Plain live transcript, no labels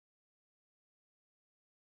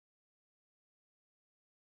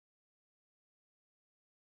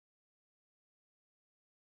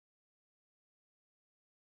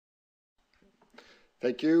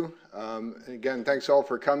Thank you. Again, thanks all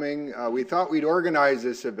for coming. We thought we'd organize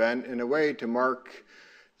this event in a way to mark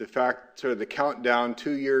the fact, sort of the countdown,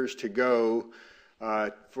 2 years to go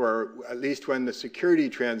for at least when the security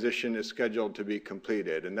transition is scheduled to be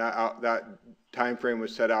completed. And that time frame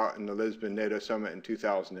was set out in the Lisbon NATO Summit in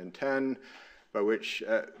 2010, by which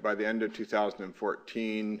by the end of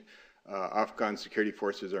 2014, Afghan security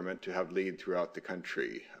forces are meant to have lead throughout the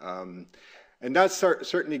country. And that's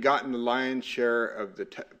certainly gotten the lion's share of the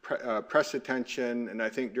press attention, and I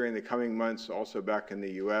think during the coming months, also back in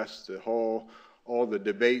the U.S., all the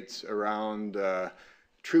debates around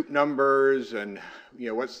troop numbers and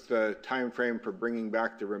what's the time frame for bringing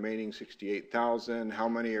back the remaining 68,000, how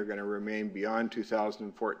many are going to remain beyond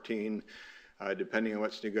 2014, depending on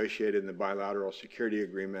what's negotiated in the bilateral security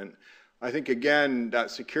agreement. I think, again,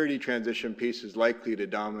 that security transition piece is likely to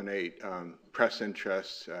dominate press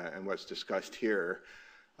interests and what's discussed here.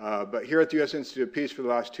 But here at the U.S. Institute of Peace for the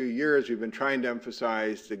last 2 years, we've been trying to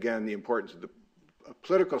emphasize, again, the importance of the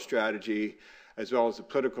political strategy as well as the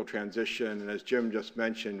political transition. And as Jim just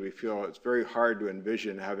mentioned, we feel it's very hard to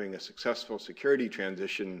envision having a successful security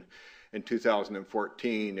transition in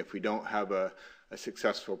 2014 if we don't have a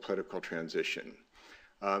successful political transition.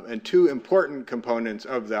 And two important components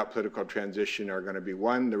of that political transition are going to be,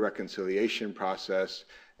 one, the reconciliation process,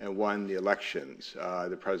 and one, the elections,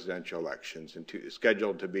 the presidential elections, and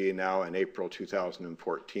scheduled to be now in April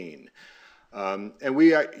 2014. And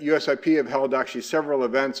we at USIP have held actually several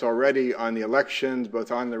events already on the elections,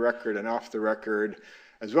 both on the record and off the record,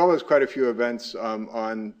 as well as quite a few events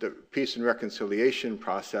on the peace and reconciliation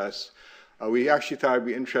process. We actually thought it would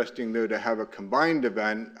be interesting, though, to have a combined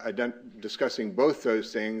event discussing both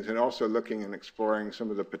those things and also looking and exploring some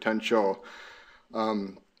of the potential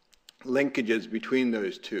linkages between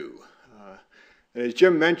those two. And as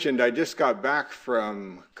Jim mentioned, I just got back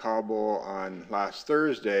from Kabul on last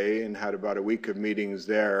Thursday and had about a week of meetings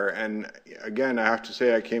there. And again, I have to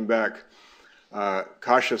say I came back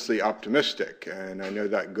cautiously optimistic. And I know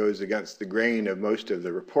that goes against the grain of most of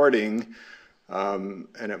the reporting. And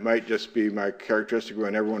it might just be my characteristic.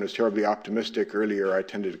 When everyone was terribly optimistic earlier, I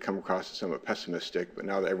tended to come across as somewhat pessimistic. But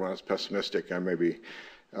now that everyone is pessimistic, I may be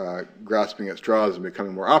grasping at straws and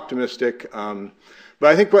becoming more optimistic. But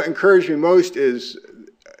I think what encouraged me most is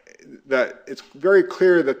that it's very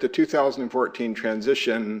clear that the 2014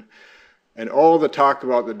 transition and all the talk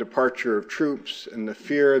about the departure of troops and the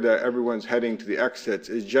fear that everyone's heading to the exits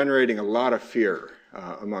is generating a lot of fear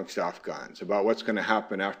amongst Afghans about what's going to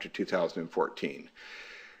happen after 2014.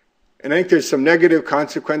 And I think there's some negative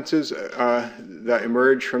consequences that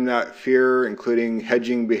emerge from that fear, including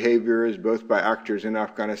hedging behaviors, both by actors in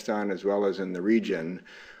Afghanistan as well as in the region.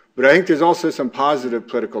 But I think there's also some positive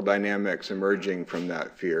political dynamics emerging from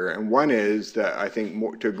that fear. And one is that I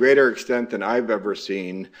think to a greater extent than I've ever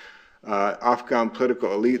seen, Afghan political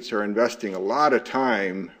elites are investing a lot of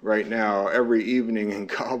time right now, every evening in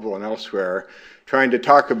Kabul and elsewhere, trying to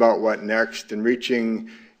talk about what next and reaching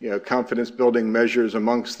confidence-building measures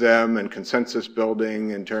amongst them and consensus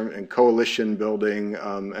building and coalition building.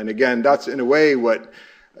 And again, that's in a way what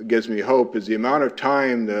gives me hope is the amount of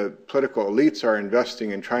time the political elites are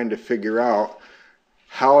investing in trying to figure out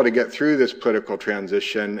how to get through this political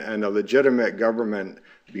transition and a legitimate government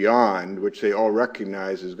beyond, which they all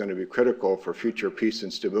recognize is going to be critical for future peace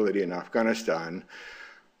and stability in Afghanistan.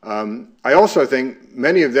 I also think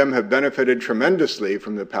many of them have benefited tremendously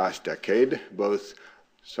from the past decade, both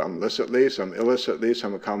some licitly, some illicitly,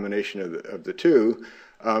 some a combination of the two,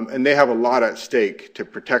 and they have a lot at stake to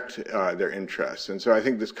protect their interests. And so I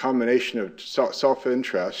think this combination of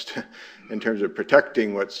self-interest in terms of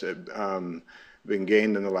protecting what's been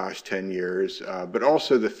gained in the last 10 years, but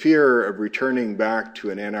also the fear of returning back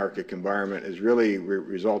to an anarchic environment is really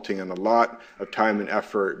resulting in a lot of time and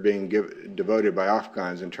effort being devoted by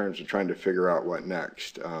Afghans in terms of trying to figure out what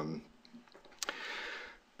next.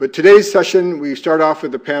 But today's session, we start off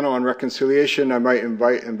with a panel on reconciliation. I might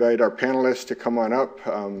invite our panelists to come on up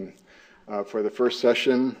for the first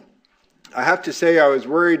session. I have to say I was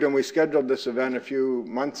worried when we scheduled this event a few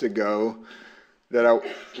months ago that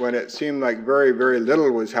when it seemed like very, very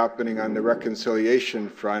little was happening on the reconciliation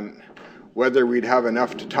front, whether we'd have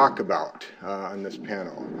enough to talk about on this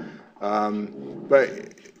panel.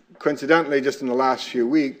 But coincidentally, just in the last few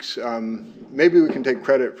weeks, maybe we can take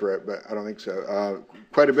credit for it, but I don't think so.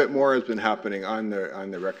 Quite a bit more has been happening on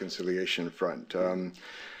the reconciliation front.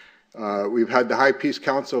 We've had the High Peace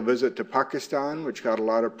Council visit to Pakistan, which got a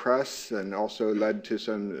lot of press and also led to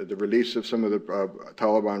the release of some of the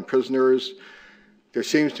Taliban prisoners. There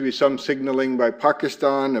seems to be some signaling by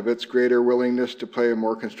Pakistan of its greater willingness to play a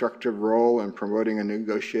more constructive role in promoting a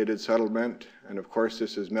negotiated settlement. And of course,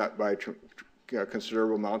 this is met by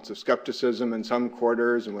considerable amounts of skepticism in some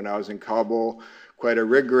quarters. And when I was in Kabul, quite a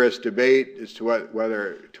rigorous debate as to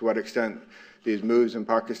what extent these moves in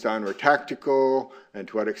Pakistan were tactical and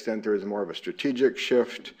to what extent there was more of a strategic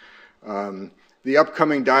shift. The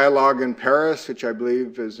upcoming dialogue in Paris, which I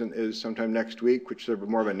believe is sometime next week, which is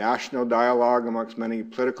more of a national dialogue amongst many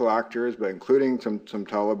political actors, but including some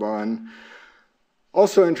Taliban.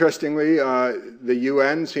 Also, interestingly, the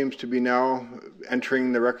UN seems to be now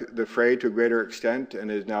entering the fray to a greater extent and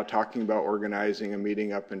is now talking about organizing a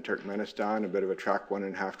meeting up in Turkmenistan, a bit of a track 1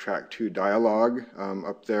 and track 2 dialogue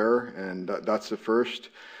up there, and that's the first.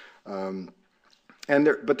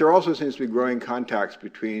 But there also seems to be growing contacts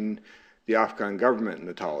between the Afghan government and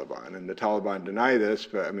the Taliban deny this,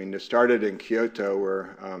 but I mean, it started in Kyoto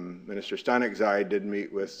where Minister Stanekzai did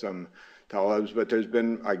meet with some Talibs, but there's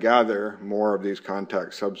been, I gather, more of these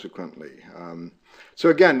contacts subsequently. So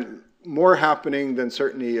again, more happening than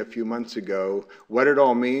certainly a few months ago. What it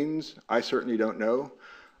all means, I certainly don't know,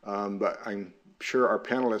 but I'm sure our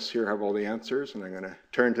panelists here have all the answers, and I'm going to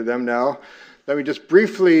turn to them now. Let me just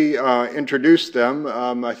briefly introduce them.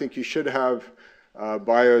 I think you should have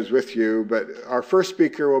bios with you, but our first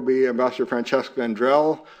speaker will be Ambassador Francesc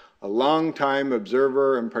Vendrell, a long-time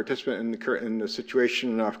observer and participant in the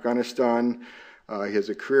situation in Afghanistan. He has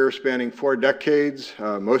a career spanning 4 decades,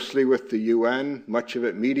 mostly with the UN, much of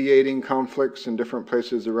it mediating conflicts in different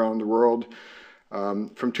places around the world.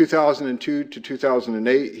 From 2002 to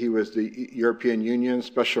 2008, he was the European Union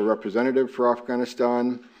Special Representative for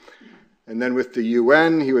Afghanistan. And then with the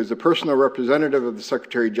UN, he was the personal representative of the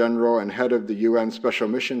Secretary General and head of the UN Special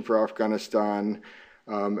Mission for Afghanistan,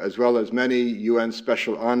 as well as many UN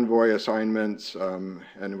Special Envoy assignments,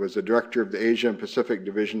 and was the director of the Asia and Pacific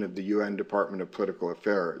Division of the UN Department of Political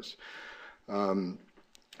Affairs.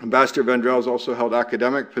 Ambassador Vendrell has also held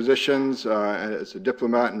academic positions as a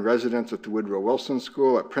diplomat in residence at the Woodrow Wilson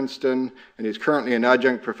School at Princeton, and he's currently an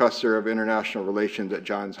adjunct professor of international relations at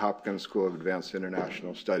Johns Hopkins School of Advanced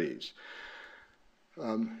International Studies.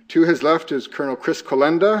 To his left is Colonel Chris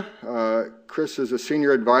Kolenda. Chris is a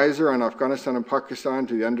senior advisor on Afghanistan and Pakistan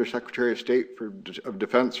to the Undersecretary of State of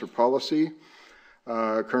Defense for Policy.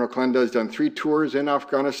 Colonel Kolenda has done 3 tours in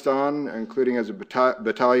Afghanistan, including as a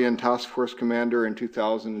battalion task force commander in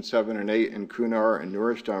 2007 and 2008 in Kunar and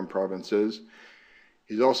Nuristan provinces.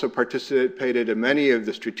 He's also participated in many of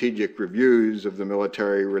the strategic reviews of the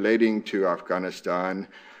military relating to Afghanistan,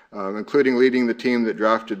 including leading the team that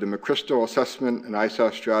drafted the McChrystal Assessment and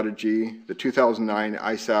ISAF Strategy, the 2009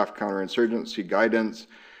 ISAF Counterinsurgency Guidance,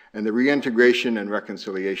 and the Reintegration and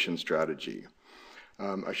Reconciliation Strategy.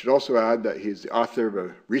 I should also add that he's the author of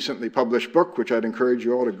a recently published book, which I'd encourage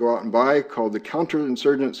you all to go out and buy, called The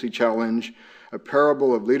Counterinsurgency Challenge, A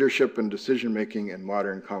Parable of Leadership and Decision-Making in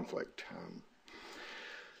Modern Conflict.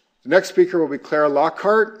 The next speaker will be Claire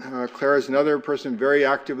Lockhart. Claire is another person very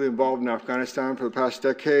actively involved in Afghanistan for the past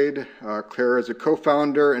decade. Claire is a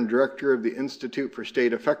co-founder and director of the Institute for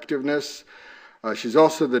State Effectiveness. She's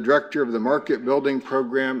also the director of the Market Building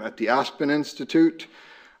Program at the Aspen Institute.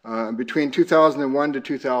 Between 2001 to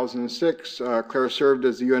 2006, Claire served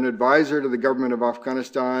as the UN advisor to the government of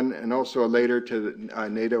Afghanistan and also later to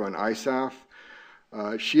NATO and ISAF.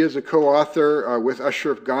 She is a co-author with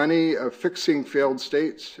Ashraf Ghani of Fixing Failed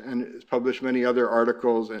States and has published many other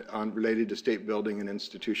articles related to state building and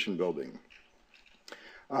institution building.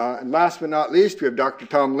 And last but not least, we have Dr.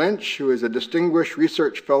 Tom Lynch, who is a distinguished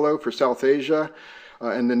research fellow for South Asia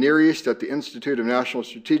and the Near East at the Institute of National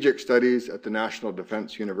Strategic Studies at the National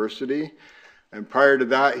Defense University. And prior to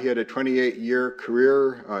that, he had a 28-year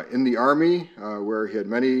career in the Army, where he had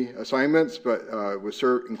many assignments, but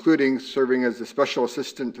including serving as the special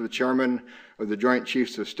assistant to the chairman of the Joint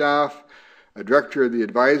Chiefs of Staff, a director of the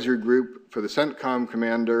advisory group for the CENTCOM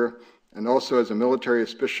commander, and also as a military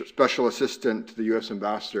special assistant to the U.S.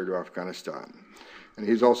 ambassador to Afghanistan. And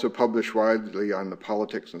he's also published widely on the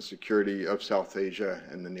politics and security of South Asia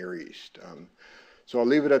and the Near East. So I'll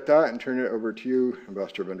leave it at that and turn it over to you,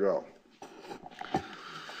 Ambassador Vendrell.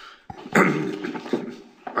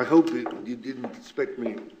 I hope you didn't expect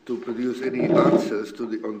me to produce any answers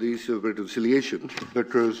on the issue of reconciliation,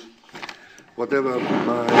 because whatever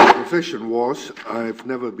my profession was, I've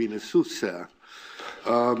never been a soothsayer.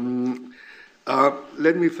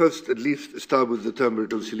 Let me first at least start with the term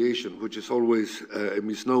reconciliation, which is always a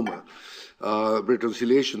misnomer.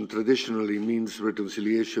 Reconciliation traditionally means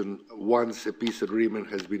reconciliation once a peace agreement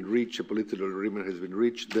has been reached, a political agreement has been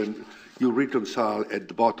reached, then you reconcile at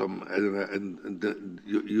the bottom, and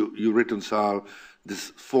you reconcile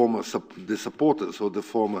the supporters or the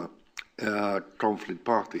former conflict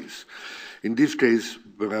parties. In this case,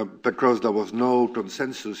 because there was no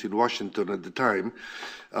consensus in Washington at the time,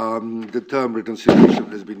 the term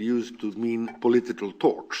reconciliation has been used to mean political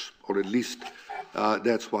talks, or at least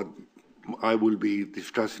that's what I will be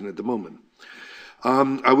discussing at the moment.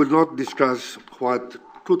 I will not discuss what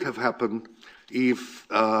could have happened if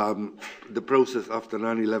the process after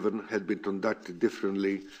 9/11 had been conducted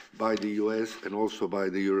differently by the US and also by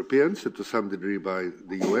the Europeans, and to some degree by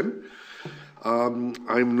the UN.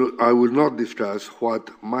 I will not discuss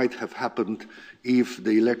what might have happened if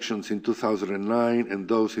the elections in 2009 and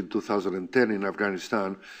those in 2010 in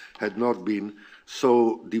Afghanistan had not been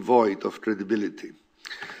so devoid of credibility.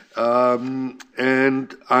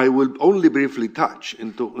 And I will only briefly touch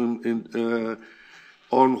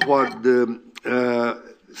on what the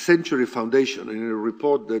Century Foundation, in a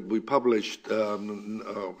report that we published,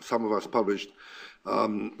 some of us published,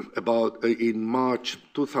 about in March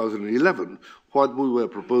 2011, what we were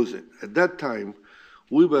proposing. At that time,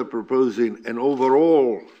 we were proposing an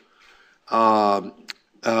overall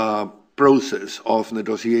process of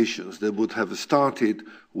negotiations that would have started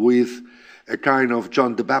with a kind of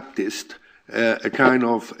John the Baptist, a kind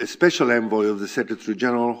of a special envoy of the Secretary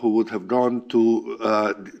General who would have gone to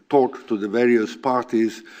talk to the various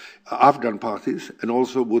parties, Afghan parties, and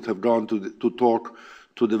also would have gone to talk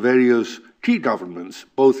to the various key governments,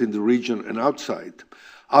 both in the region and outside,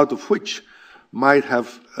 out of which might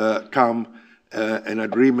have come an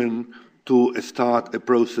agreement to start a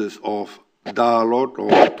process of dialogue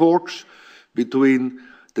or talks between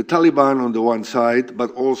the Taliban on the one side,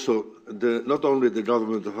 but also not only the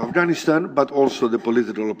government of Afghanistan, but also the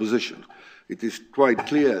political opposition. It is quite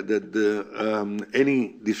clear that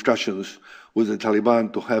any discussions with the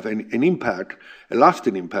Taliban to have an impact, a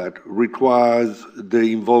lasting impact, requires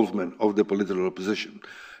the involvement of the political opposition.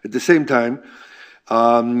 At the same time,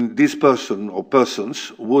 this person or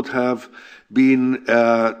persons would have been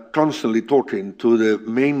constantly talking to the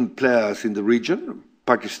main players in the region,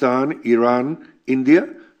 Pakistan, Iran, India,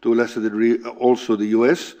 to a lesser degree also the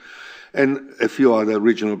US, and a few other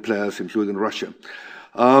regional players, including Russia.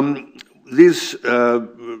 The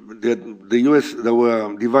US, there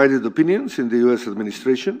were divided opinions in the US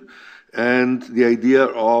administration, and the idea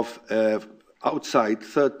of outside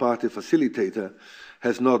third-party facilitator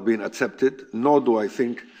has not been accepted, nor do I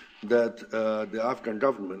think that the Afghan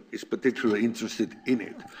government is particularly interested in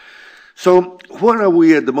it. So where are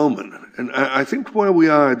we at the moment? And I think where we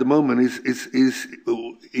are at the moment is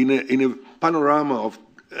in a panorama of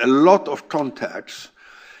a lot of contacts,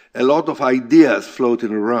 a lot of ideas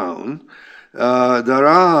floating around. There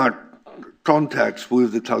are contacts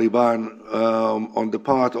with the Taliban on the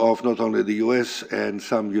part of not only the US and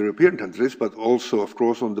some European countries, but also, of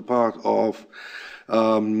course, on the part of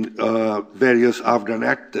various Afghan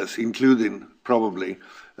actors, including probably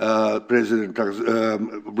representatives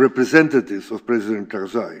of President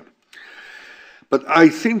Karzai. But I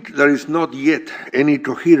think there is not yet any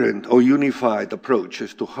coherent or unified approach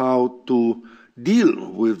as to how to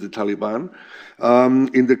deal with the Taliban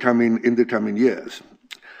in the coming years.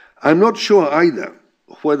 I'm not sure either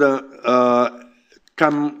whether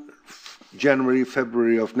come January,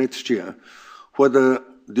 February of next year, whether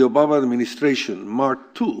the Obama administration,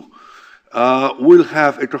 Mark II, will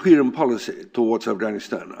have a coherent policy towards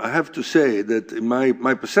Afghanistan. I have to say that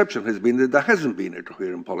my perception has been that there hasn't been a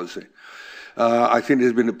coherent policy. I think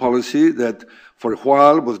there's been a policy that for a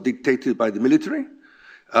while was dictated by the military.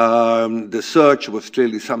 The search was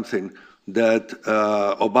clearly something that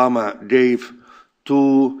Obama gave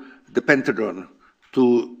to the Pentagon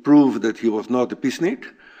to prove that he was not a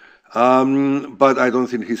peacenik, but I don't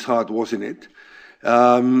think his heart was in it.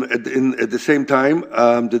 At the same time,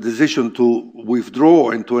 the decision to withdraw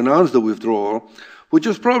and to announce the withdrawal, which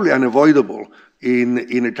was probably unavoidable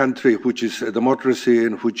in a country which is a democracy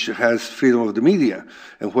and which has freedom of the media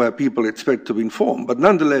and where people expect to be informed. But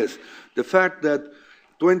nonetheless, the fact that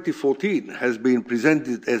 2014 has been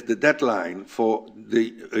presented as the deadline for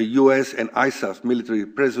the US and ISAF military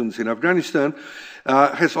presence in Afghanistan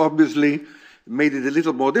has obviously made it a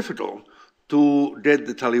little more difficult to get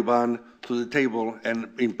the Taliban to the table and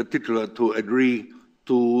in particular to agree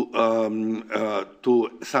to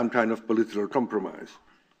some kind of political compromise.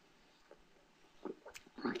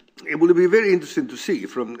 It will be very interesting to see,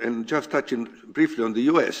 and just touching briefly on the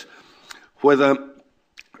US, whether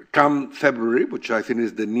come February, which I think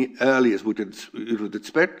is the earliest you would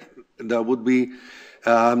expect, there would be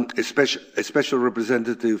a special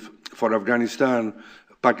representative for Afghanistan,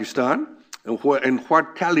 Pakistan, and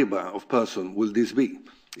what caliber of person will this be?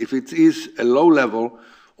 If it is a low-level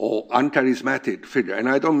or uncharismatic figure, and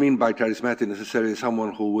I don't mean by charismatic necessarily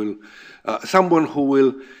someone who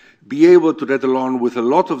will be able to get along with a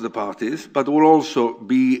lot of the parties, but will also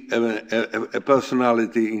be a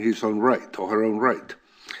personality in his own right or her own right.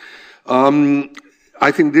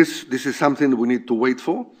 I think this is something that we need to wait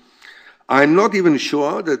for. I'm not even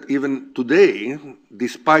sure that even today,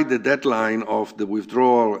 despite the deadline of the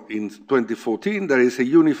withdrawal in 2014, there is a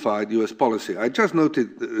unified US policy. I just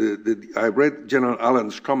noted that I read General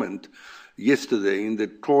Allen's comment yesterday in the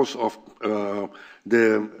course of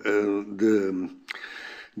the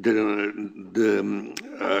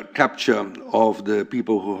capture of the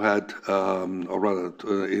people who had, or rather,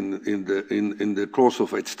 in the course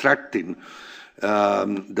of extracting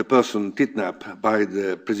the person kidnapped by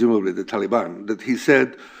presumably the Taliban, that he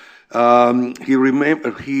said he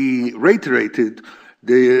reiterated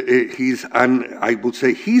I would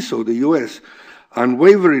say his or the U.S.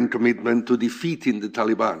 unwavering commitment to defeating the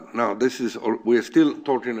Taliban. Now, we are still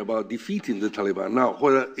talking about defeating the Taliban. Now,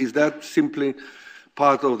 is that simply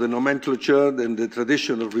part of the nomenclature and the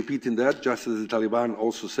tradition of repeating that, just as the Taliban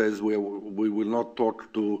also says we will not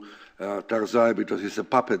talk to Karzai because he's a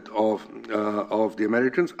puppet of the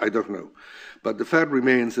Americans? I don't know. But the fact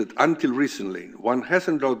remains that until recently, one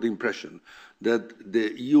hasn't got the impression that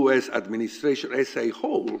the US administration as a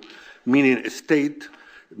whole, meaning a state,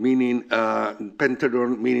 meaning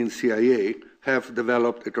Pentagon, meaning CIA, have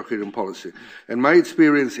developed a coherent policy. And my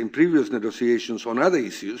experience in previous negotiations on other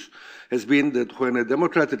issues has been that when a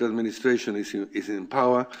democratic administration is in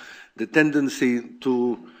power, the tendency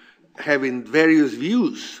to having various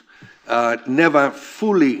views, never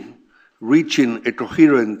fully reaching a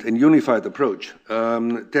coherent and unified approach,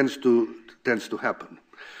 tends to happen.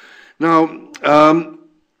 Now,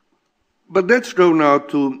 but let's go now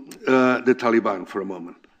to the Taliban for a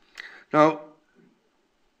moment. Now,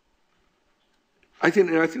 I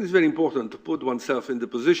think it's very important to put oneself in the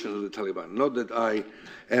position of the Taliban. Not that I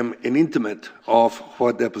am an intimate of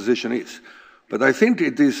what their position is, but I think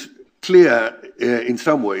it is clear in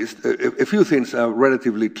some ways. A few things are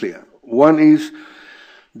relatively clear. One is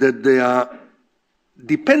that they are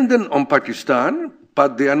dependent on Pakistan,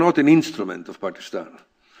 but they are not an instrument of Pakistan.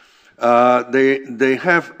 They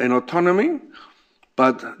have an autonomy,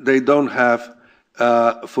 but they don't have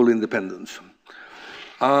full independence.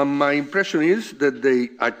 My impression is that they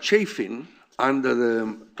are chafing under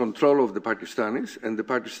the control of the Pakistanis, and the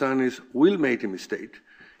Pakistanis will make a mistake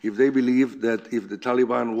if they believe that if the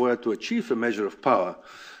Taliban were to achieve a measure of power,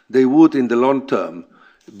 they would, in the long term,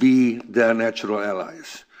 be their natural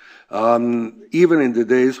allies. Even in the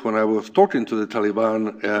days when I was talking to the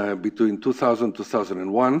Taliban between 2000 and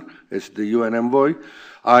 2001 as the UN envoy,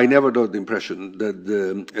 I never got the impression that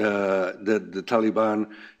the Taliban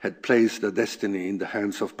had placed their destiny in the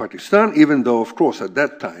hands of Pakistan, even though, of course, at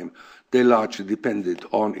that time, they largely depended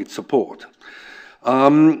on its support.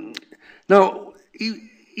 Now,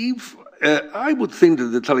 if I would think that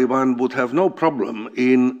the Taliban would have no problem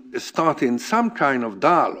in starting some kind of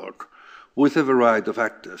dialogue with a variety of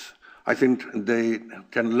actors. I think they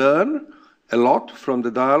can learn a lot from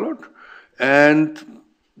the dialogue, and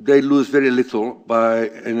they lose very little by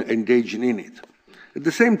engaging in it. At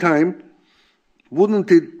the same time, wouldn't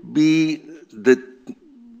it be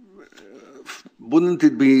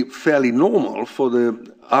fairly normal for the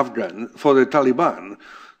Taliban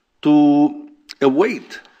to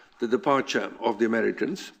await the departure of the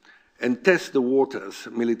Americans and test the waters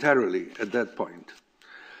militarily at that point?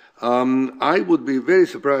 I would be very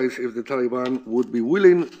surprised if the Taliban would be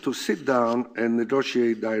willing to sit down and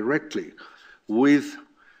negotiate directly with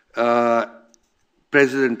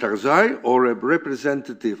President Karzai or a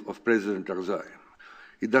representative of President Karzai.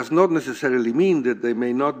 It does not necessarily mean that they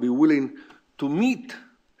may not be willing to meet,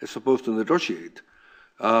 as opposed to negotiate,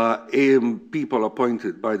 people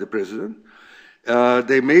appointed by the president.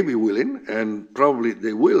 They may be willing, and probably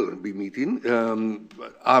they will be meeting,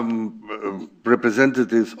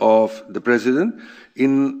 representatives of the president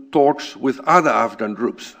in talks with other Afghan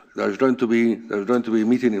groups. There's going to be a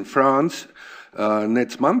meeting in France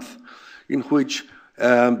next month, in which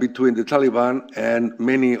between the Taliban and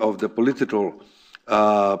many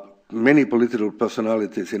political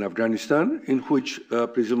personalities in Afghanistan, in which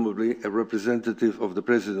presumably a representative of the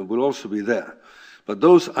president will also be there. But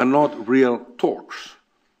those are not real talks.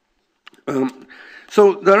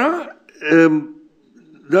 So there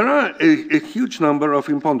there are a huge number of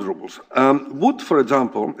imponderables. Would, for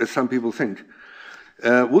example, as some people think,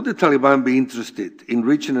 would the Taliban be interested in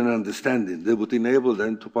reaching an understanding that would enable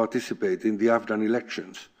them to participate in the Afghan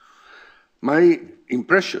elections? My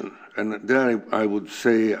impression, and there I would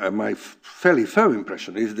say my fairly firm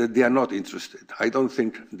impression, is that they are not interested. I don't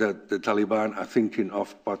think that the Taliban are thinking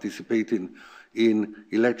of participating in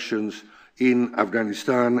elections in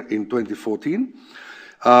Afghanistan in 2014.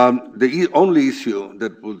 The only issue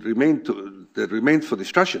that would remains for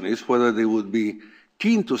discussion is whether they would be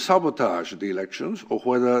keen to sabotage the elections or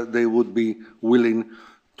whether they would be willing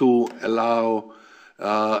to allow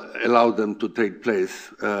them to take place.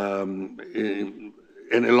 And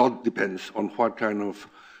a lot depends on what kind of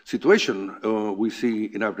situation we see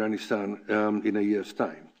in Afghanistan in a year's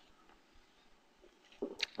time.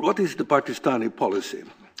 What is the Pakistani policy?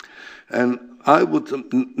 And I would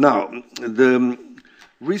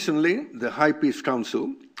recently the High Peace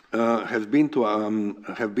Council has been to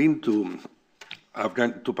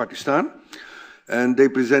Pakistan, and they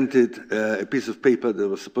presented a piece of paper that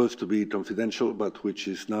was supposed to be confidential, but which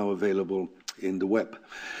is now available in the web.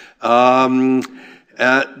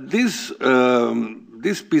 This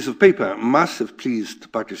piece of paper must have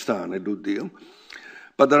pleased Pakistan a good deal,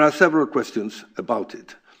 but there are several questions about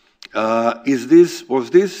it. Was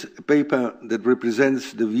this a paper that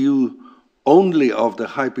represents the view only of the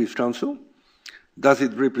High Peace Council? Does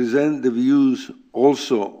it represent the views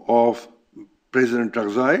also of President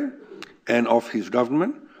Karzai and of his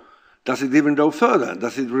government? Does it even go further?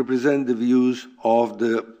 Does it represent the views of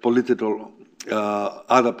the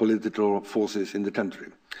other political forces in the country?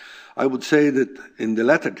 I would say that in the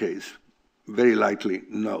latter case, very likely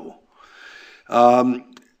no.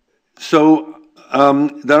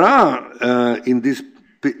 There are in this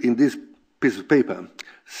piece of paper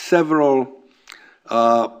several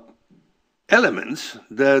elements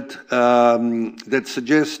that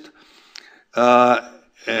suggest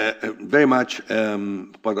very much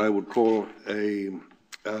what I would call a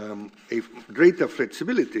greater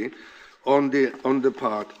flexibility on the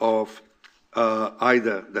part of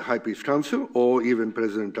either the High Peace Council or even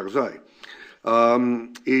President Karzai.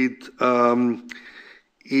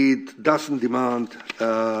 It doesn't demand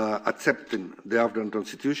accepting the Afghan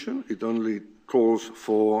constitution. It only calls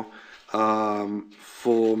for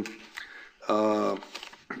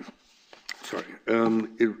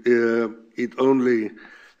it only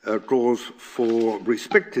calls for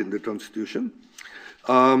respecting the constitution.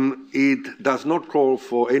 It does not call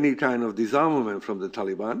for any kind of disarmament from the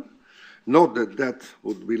Taliban. Not that that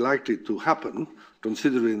would be likely to happen,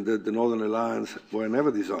 considering that the Northern Alliance were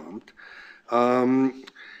never disarmed. And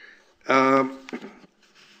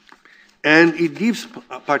it gives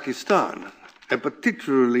Pakistan a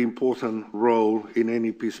particularly important role in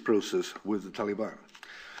any peace process with the Taliban.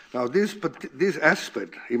 Now, this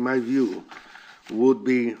aspect, in my view, would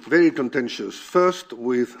be very contentious, first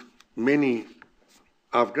with many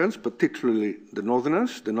Afghans, particularly the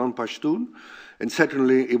Northerners, the non-Pashtun, and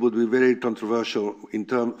secondly, it would be very controversial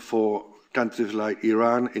for countries like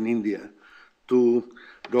Iran and India to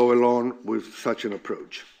go along with such an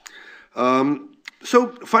approach.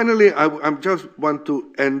 So finally, I just want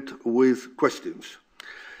to end with questions.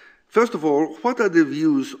 First of all, what are the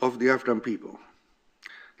views of the Afghan people?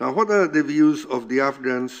 Now, what are the views of the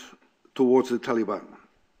Afghans towards the Taliban?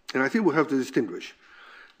 And I think we have to distinguish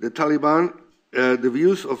the Taliban, the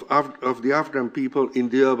views of the Afghan people in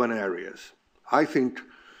the urban areas. I think,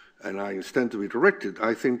 and I stand to be corrected,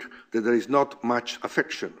 I think that there is not much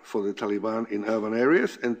affection for the Taliban in urban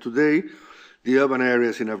areas, and today the urban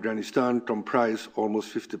areas in Afghanistan comprise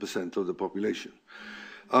almost 50% of the population.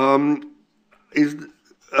 Are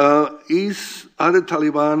the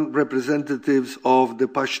Taliban representatives of the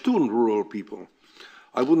Pashtun rural people?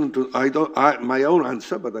 My own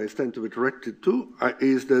answer, but I stand to be corrected too,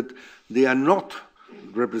 is that they are not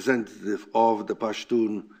representative of the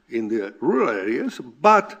Pashtun in the rural areas,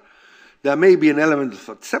 but there may be an element of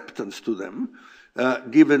acceptance to them,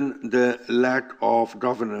 given the lack of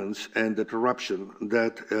governance and the corruption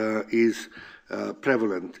that is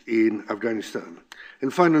prevalent in Afghanistan.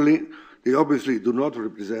 And finally, they obviously do not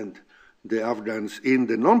represent the Afghans in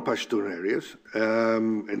the non-Pashtun areas,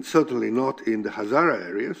 and certainly not in the Hazara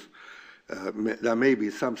areas. There may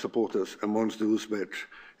be some supporters amongst the Uzbeks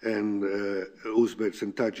and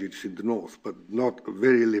Tajiks in the north, but not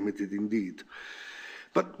very limited indeed.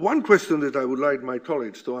 But one question that I would like my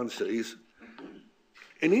colleagues to answer is,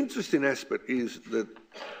 an interesting aspect is that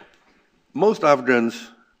most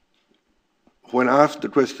Afghans, when asked the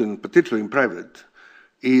question, particularly in private,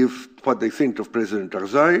 if what they think of President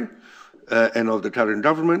Karzai, and of the current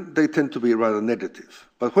government, they tend to be rather negative.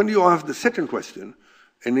 But when you ask the second question,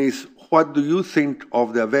 and is what do you think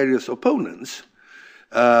of their various opponents,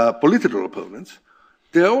 political opponents,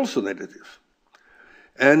 they are also negative.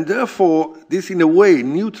 And therefore, this in a way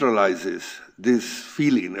neutralizes this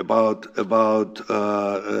feeling about President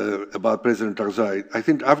Karzai. I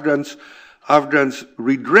think Afghans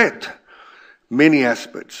regret many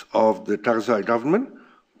aspects of the Karzai government,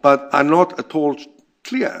 but are not at all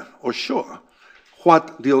clear or sure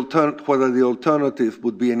whether the alternative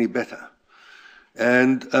would be any better.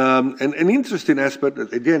 And an interesting aspect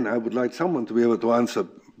that, again, I would like someone to be able to answer,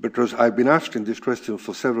 because I've been asking this question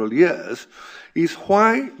for several years, is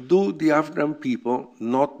why do the Afghan people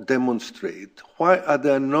not demonstrate? Why are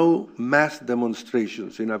there no mass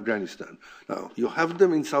demonstrations in Afghanistan? Now, you have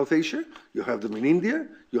them in South Asia, you have them in India,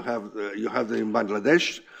 you have them in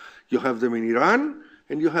Bangladesh, you have them in Iran,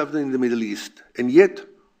 and you have them in the Middle East. And yet,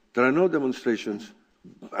 there are no demonstrations.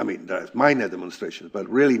 I mean, there are minor demonstrations, but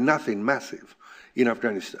really nothing massive in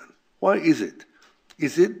Afghanistan. Why is it?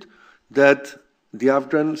 Is it that the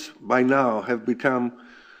Afghans by now have become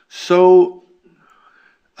so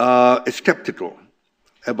skeptical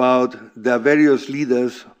about their various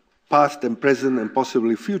leaders, past and present and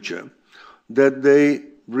possibly future, that they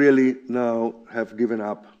really now have given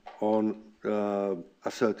up on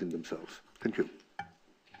asserting themselves? Thank you.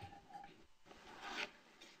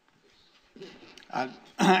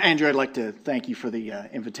 Andrew, I'd like to thank you for the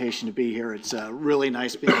invitation to be here. It's really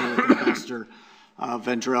nice being here with Ambassador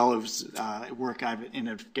Vendrell, whose work in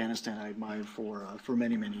Afghanistan I admired for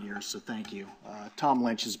many, many years, so thank you. Tom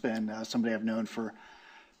Lynch has been somebody I've known for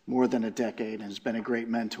more than a decade and has been a great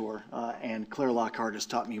mentor, and Claire Lockhart has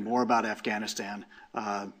taught me more about Afghanistan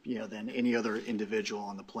than any other individual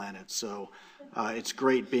on the planet. So it's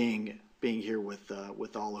great being here with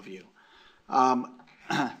all of you.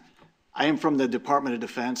 I am from the Department of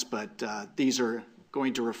Defense, but these are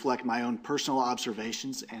going to reflect my own personal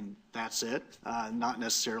observations, and that's it, not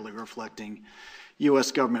necessarily reflecting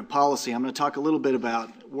U.S. government policy. I'm going to talk a little bit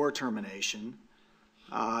about war termination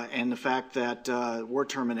and the fact that war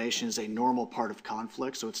termination is a normal part of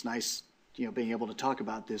conflict, so it's nice being able to talk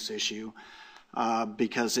about this issue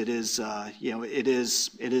because it is a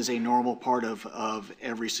normal part of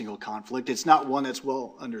every single conflict. It's not one that's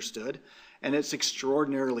well understood, and it's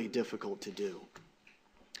extraordinarily difficult to do.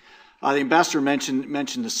 The ambassador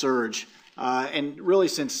mentioned the surge, and really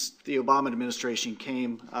since the Obama administration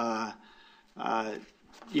began,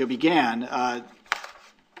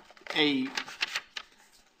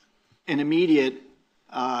 an immediate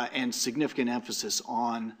and significant emphasis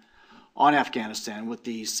on Afghanistan with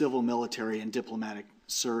the civil, military, and diplomatic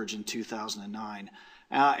surge in 2009.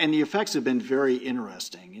 And the effects have been very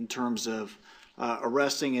interesting in terms of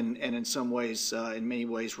arresting and in some ways, in many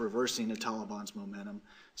ways, reversing the Taliban's momentum.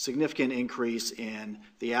 Significant increase in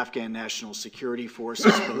the Afghan National Security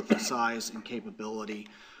Forces, both in size and capability.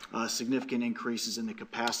 Significant increases in the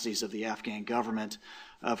capacities of the Afghan government.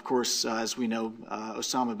 Of course, as we know,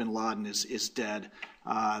 Osama bin Laden is dead.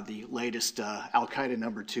 The latest Al-Qaeda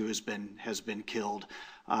 #2 has been killed.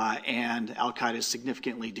 And Al-Qaeda is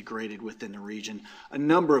significantly degraded within the region. A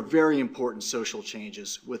number of very important social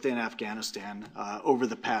changes within Afghanistan over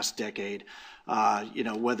the past decade,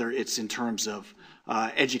 whether it's in terms of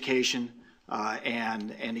education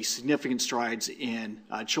and the significant strides in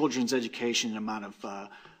children's education, amount of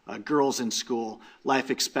girls in school.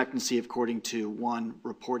 Life expectancy, according to one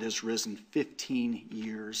report, has risen 15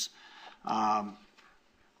 years.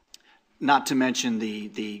 Not to mention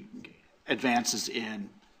the advances in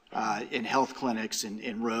health clinics,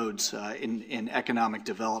 in roads, in economic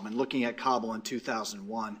development. Looking at Kabul in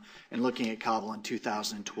 2001 and looking at Kabul in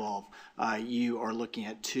 2012, you are looking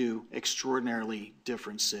at two extraordinarily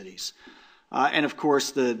different cities. And of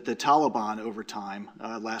course, the Taliban over time,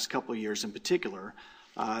 last couple of years in particular,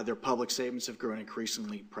 their public statements have grown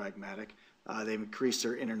increasingly pragmatic. They've increased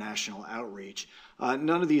their international outreach.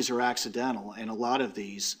 None of these are accidental, and a lot of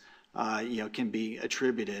these can be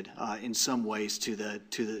attributed in some ways to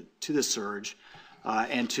the surge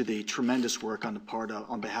and to the tremendous work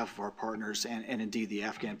on behalf of our partners and indeed the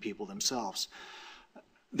Afghan people themselves.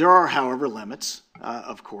 There are, however, limits,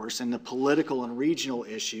 of course, and the political and regional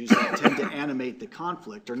issues that tend to animate the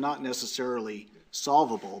conflict are not necessarily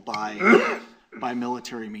solvable by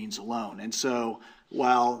military means alone. And so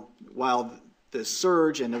while the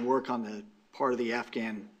surge and the work on the part of the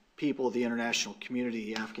Afghan people, the international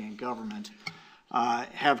community, the Afghan government,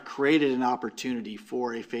 have created an opportunity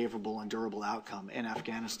for a favorable and durable outcome in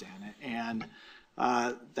Afghanistan. And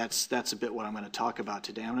that's a bit what I'm going to talk about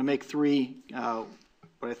today. I'm going to make three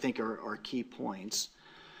what I think are key points.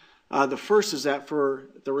 The first is that for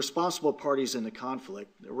the responsible parties in the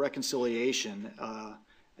conflict, reconciliation,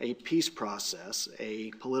 a peace process,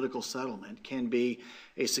 a political settlement can be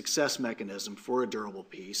a success mechanism for a durable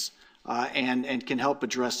peace and can help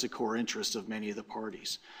address the core interests of many of the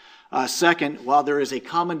parties. Second, while there is a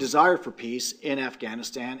common desire for peace in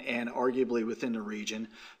Afghanistan and arguably within the region,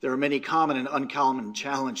 there are many common and uncommon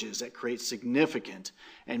challenges that create significant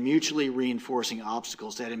and mutually reinforcing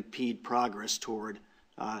obstacles that impede progress toward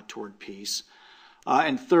peace.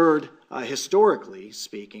 And third, historically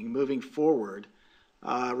speaking, moving forward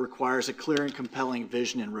requires a clear and compelling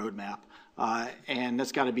vision and roadmap, and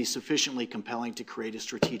that's got to be sufficiently compelling to create a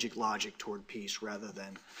strategic logic toward peace rather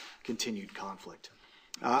than continued conflict.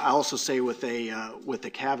 I also say with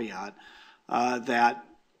a caveat that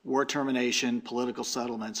war termination, political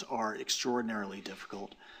settlements are extraordinarily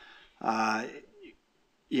difficult.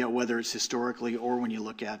 Whether it's historically or when you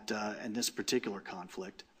look at in this particular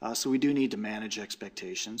conflict. So we do need to manage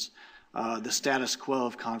expectations. The status quo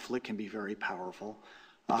of conflict can be very powerful.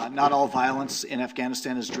 Not all violence in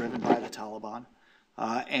Afghanistan is driven by the Taliban.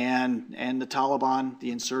 And the Taliban,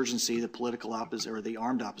 the insurgency, the political opposition, or the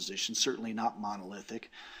armed opposition, certainly not monolithic.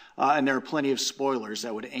 And there are plenty of spoilers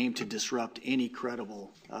that would aim to disrupt any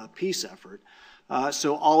credible peace effort.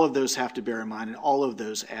 So all of those have to bear in mind, and all of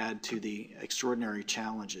those add to the extraordinary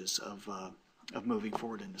challenges of moving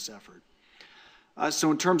forward in this effort.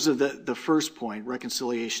 So in terms of the first point,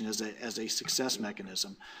 reconciliation as a success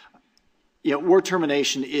mechanism, war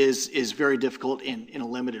termination is very difficult in a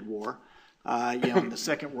limited war. In the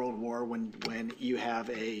Second World War, when you have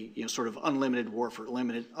a sort of unlimited war for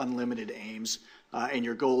unlimited aims, and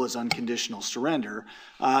your goal is unconditional surrender,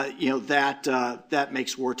 that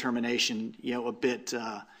makes war termination a bit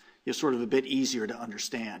sort of a bit easier to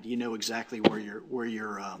understand. You know exactly what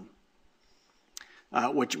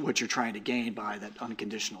you're trying to gain by that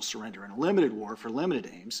unconditional surrender. In a limited war for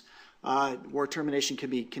limited aims, war termination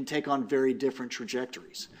can take on very different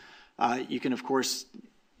trajectories. You can, of course,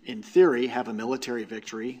 in theory, have a military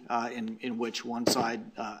victory in which one side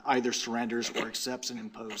either surrenders or accepts an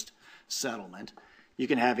imposed settlement. You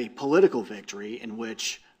can have a political victory in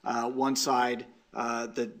which one side,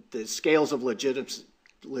 the scales of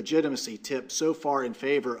legitimacy tip so far in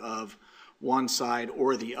favor of one side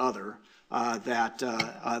or the other that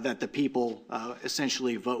the people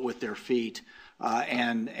essentially vote with their feet,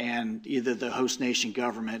 and either the host nation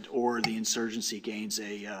government or the insurgency gains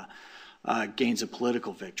a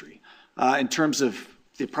political victory. In terms of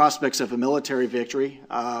the prospects of a military victory,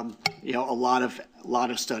 a lot of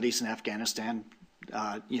studies in Afghanistan,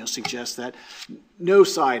 suggest that no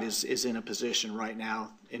side is in a position right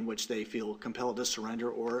now in which they feel compelled to surrender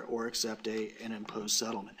or accept an imposed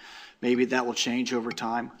settlement. Maybe that will change over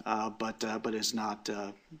time, but has not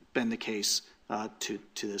been the case to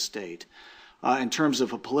this date. In terms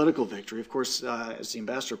of a political victory, of course, as the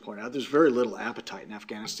ambassador pointed out, there's very little appetite in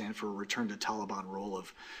Afghanistan for a return to Taliban rule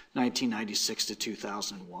of 1996 to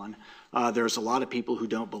 2001. There's a lot of people who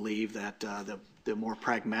don't believe that the more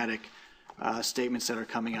pragmatic statements that are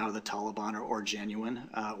coming out of the Taliban are genuine,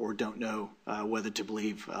 or don't know whether to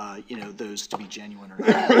believe those to be genuine or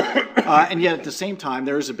not. And yet, at the same time,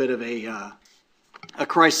 there is a bit of a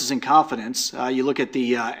crisis in confidence. You look at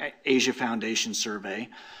the Asia Foundation survey.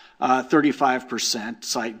 35%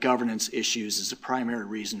 cite governance issues as a primary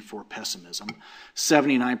reason for pessimism.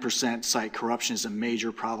 79% cite corruption as a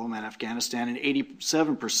major problem in Afghanistan, and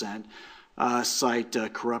 87%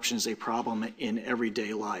 cite corruption as a problem in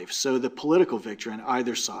everyday life. So the political victory on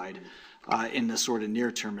either side in the sort of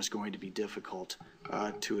near term is going to be difficult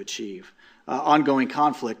to achieve. Ongoing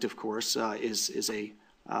conflict, of course, is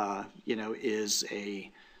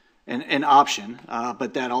an option,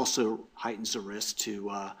 but that also heightens the risk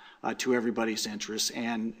to everybody's interests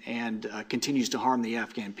and continues to harm the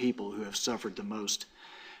Afghan people who have suffered the most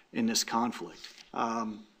in this conflict.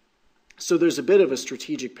 So there's a bit of a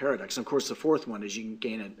strategic paradox. And of course, the fourth one is you can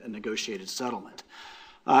gain a negotiated settlement.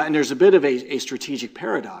 And there's a bit of a strategic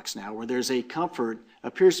paradox now where there's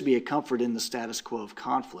appears to be a comfort in the status quo of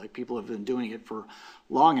conflict. People have been doing it for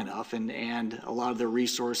long enough, and a lot of their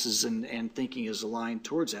resources and thinking is aligned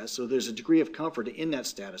towards that. So there's a degree of comfort in that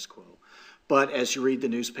status quo. But as you read the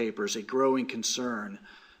newspapers, a growing concern,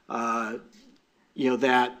 that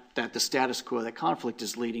the status quo, that conflict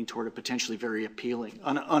is leading toward a potentially very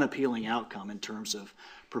unappealing outcome in terms of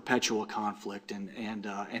perpetual conflict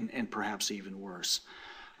and perhaps even worse.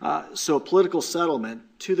 So a political settlement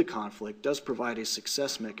to the conflict does provide a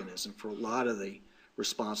success mechanism for a lot of the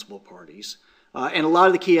responsible parties. And a lot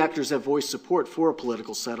of the key actors have voiced support for a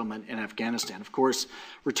political settlement in Afghanistan. Of course,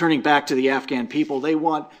 returning back to the Afghan people, they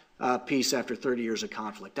want peace after 30 years of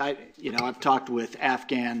conflict. I've talked with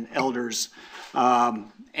Afghan elders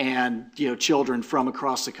and children from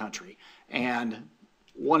across the country, and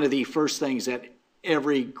one of the first things that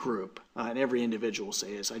every group and every individual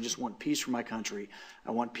say is, I just want peace for my country.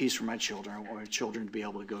 I want peace for my children. I want my children to be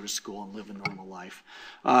able to go to school and live a normal life.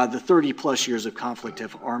 The 30-plus years of conflict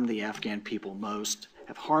have harmed the Afghan people most,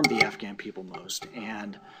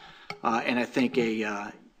 and I think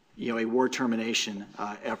a war termination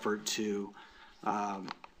effort to on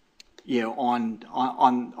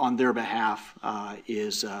their behalf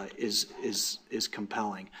is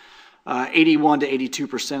compelling. 81 to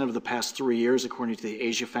 82% of the past 3 years, according to the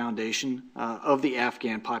Asia Foundation, of the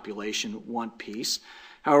Afghan population want peace.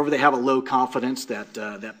 However, they have a low confidence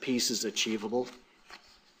that peace is achievable.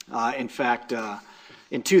 In fact,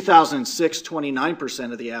 in 2006,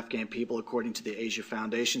 29% of the Afghan people, according to the Asia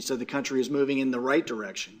Foundation, said the country is moving in the right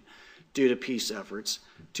direction due to peace efforts.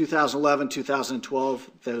 2011,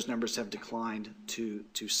 2012, those numbers have declined to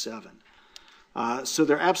 7. So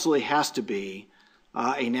there absolutely has to be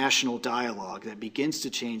a national dialogue that begins to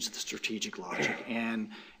change the strategic logic and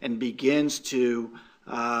begins to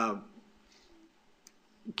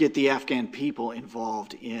get the Afghan people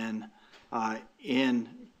involved in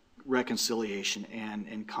reconciliation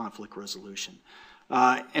and conflict resolution.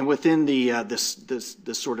 And within the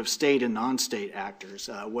sort of state and non-state actors,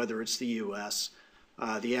 whether it's the U.S.,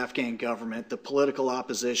 the Afghan government, the political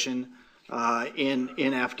opposition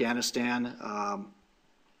in Afghanistan,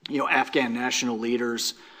 Afghan national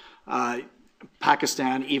leaders,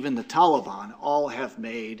 Pakistan, even the Taliban, all have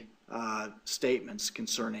made statements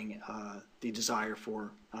concerning the desire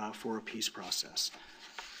for a peace process.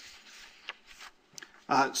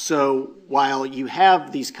 So while you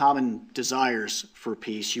have these common desires for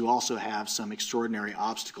peace, you also have some extraordinary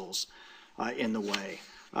obstacles in the way.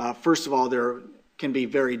 First of all, there can be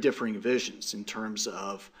very differing visions in terms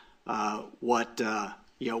of what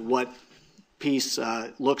peace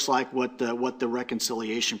looks like, what the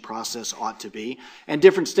reconciliation process ought to be, and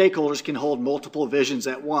different stakeholders can hold multiple visions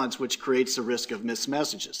at once, which creates the risk of missed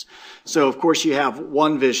messages. So, of course, you have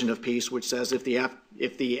one vision of peace, which says if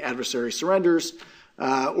the adversary surrenders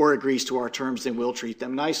or agrees to our terms, then we'll treat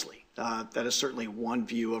them nicely. That is certainly one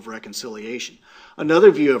view of reconciliation.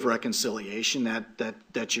 Another view of reconciliation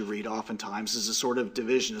that you read oftentimes is a sort of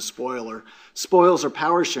division of spoils or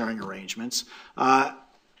power sharing arrangements.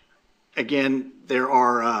 Again, there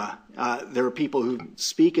are people who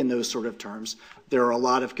speak in those sort of terms. There are a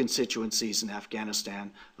lot of constituencies in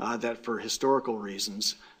Afghanistan that, for historical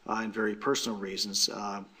reasons and very personal reasons,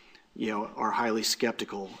 are highly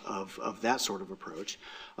skeptical of that sort of approach.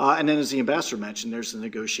 And then, as the ambassador mentioned, there's the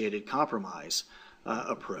negotiated compromise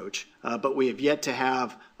approach. But we have yet to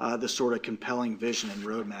have the sort of compelling vision and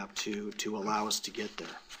roadmap to allow us to get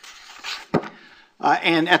there.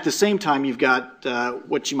 And at the same time, you've got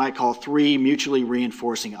what you might call 3 mutually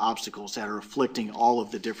reinforcing obstacles that are afflicting all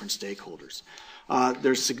of the different stakeholders.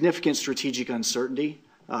 There's significant strategic uncertainty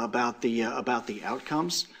about the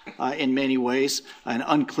outcomes in many ways, an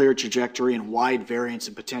unclear trajectory and wide variance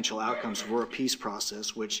in potential outcomes for a peace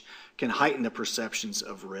process, which can heighten the perceptions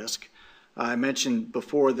of risk. I mentioned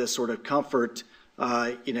before this sort of comfort,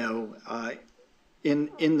 in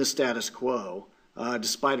the status quo,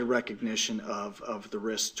 despite a recognition of the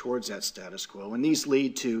risks towards that status quo. And these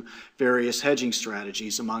lead to various hedging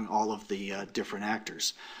strategies among all of the different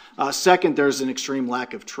actors. Second, there's an extreme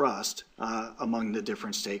lack of trust among the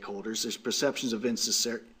different stakeholders. There's perceptions of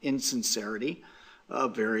insincerity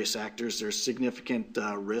of various actors. There's significant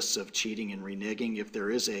risks of cheating and reneging if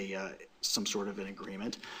there is some sort of an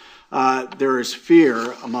agreement. There is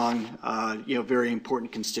fear among very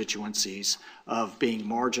important constituencies of being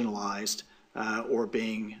marginalized or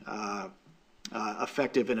being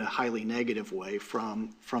effective in a highly negative way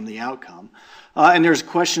from the outcome. And there's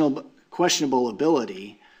questionable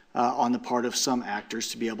ability on the part of some actors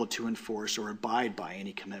to be able to enforce or abide by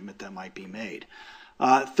any commitment that might be made.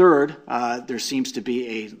 Third, there seems to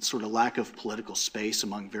be a sort of lack of political space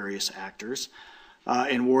among various actors.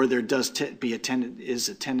 In war, there does be a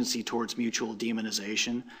tendency towards mutual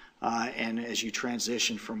demonization, and as you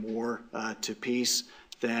transition from war to peace,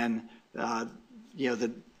 then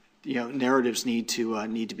narratives need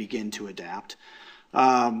to begin to adapt.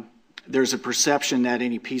 There's a perception that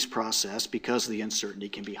any peace process, because of the uncertainty,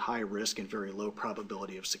 can be high risk and very low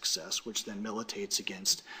probability of success, which then militates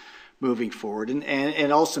against moving forward. And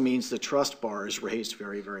it also means the trust bar is raised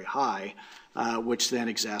very, very high, which then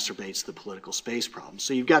exacerbates the political space problem.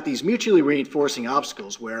 So you've got these mutually reinforcing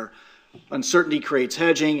obstacles where Uncertainty creates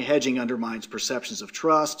hedging. Hedging undermines perceptions of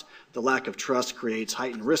trust. The lack of trust creates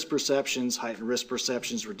heightened risk perceptions. Heightened risk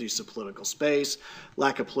perceptions reduce the political space.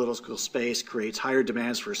 Lack of political space creates higher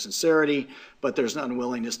demands for sincerity, but there's an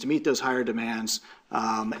unwillingness to meet those higher demands,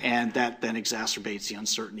 and that then exacerbates the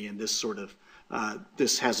uncertainty. And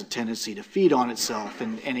this has a tendency to feed on itself.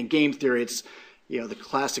 And in game theory, it's the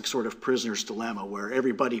classic sort of prisoner's dilemma where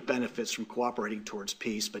everybody benefits from cooperating towards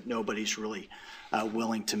peace, but nobody's really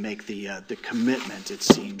willing to make the commitment, it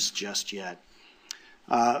seems, just yet.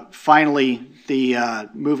 Finally,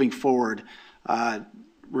 moving forward,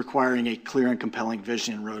 requiring a clear and compelling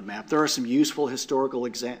vision and roadmap. There are some useful historical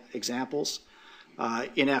examples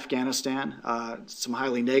in Afghanistan, some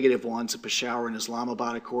highly negative ones, the Peshawar and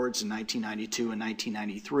Islamabad Accords in 1992 and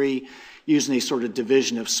 1993, using a sort of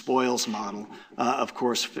division of spoils model, of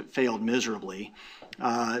course, failed miserably.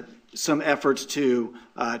 Some efforts to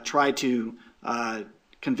try to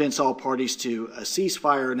convince all parties to a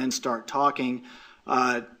ceasefire and then start talking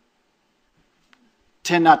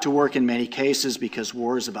tend not to work in many cases because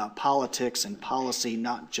war is about politics and policy,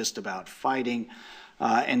 not just about fighting.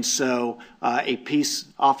 And so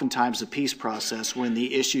oftentimes the peace process, when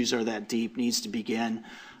the issues are that deep, needs to begin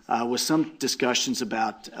with some discussions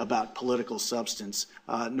about political substance.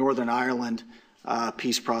 Northern Ireland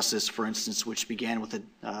peace process, for instance, which began with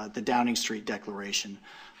the Downing Street Declaration,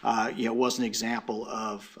 was an example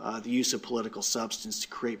of the use of political substance to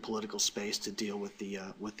create political space to deal with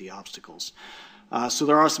the obstacles. So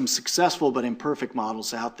there are some successful but imperfect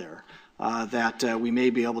models out there that we may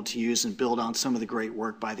be able to use and build on some of the great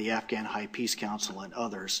work by the Afghan High Peace Council and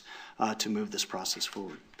others to move this process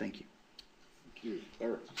forward. Thank you. Thank you.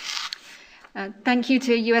 Clara. Thank you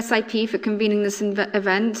to USIP for convening this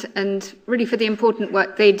event and really for the important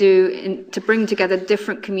work they do to bring together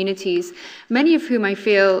different communities, many of whom I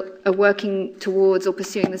feel are working towards or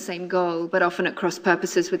pursuing the same goal, but often at cross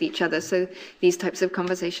purposes with each other. So these types of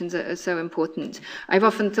conversations are so important. I've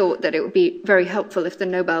often thought that it would be very helpful if the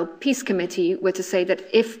Nobel Peace Committee were to say that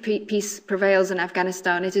if peace prevails in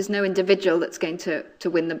Afghanistan, it is no individual that's going to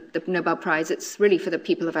win the Nobel Prize. It's really for the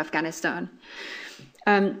people of Afghanistan.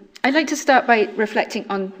 I'd like to start by reflecting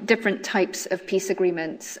on different types of peace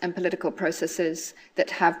agreements and political processes that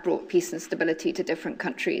have brought peace and stability to different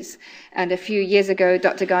countries. And a few years ago,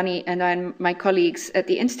 Dr. Ghani and I and my colleagues at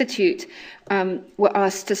the Institute were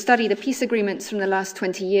asked to study the peace agreements from the last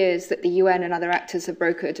 20 years that the UN and other actors have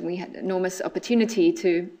brokered. And we had enormous opportunity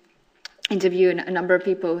to interview a number of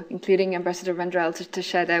people, including Ambassador Vendrell, to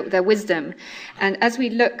share their wisdom. And as we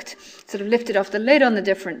looked, sort of lifted off the lid on the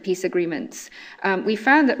different peace agreements, we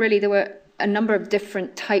found that really there were a number of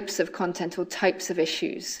different types of content or types of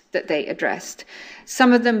issues that they addressed.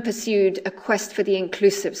 Some of them pursued a quest for the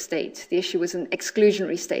inclusive state. The issue was an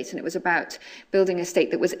exclusionary state, and it was about building a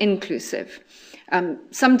state that was inclusive.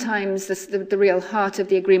 Sometimes the real heart of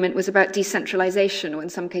the agreement was about decentralization, or in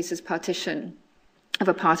some cases partition of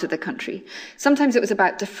a part of the country. Sometimes it was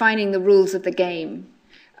about defining the rules of the game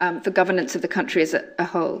for governance of the country as a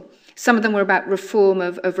whole. Some of them were about reform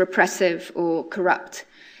of repressive or corrupt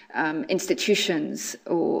institutions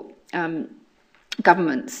or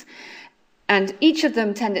governments. And each of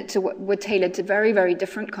them were tailored to very, very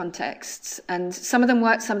different contexts. And some of them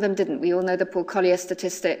worked, some of them didn't. We all know the Paul Collier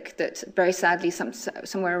statistic that very sadly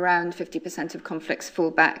somewhere around 50% of conflicts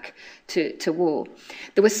fall back to war.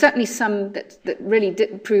 There were certainly some that really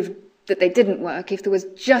didn't prove that they didn't work. If there was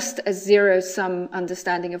just a zero-sum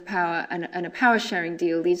understanding of power and a power-sharing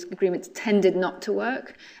deal, these agreements tended not to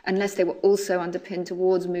work unless they were also underpinned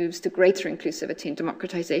towards moves to greater inclusivity and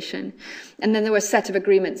democratization. And then there were a set of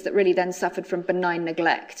agreements that really then suffered from benign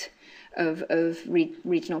neglect of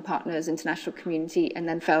regional partners, international community, and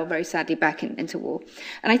then fell very sadly back into war.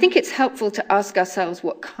 And I think it's helpful to ask ourselves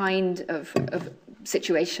what kind of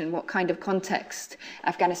situation, what kind of context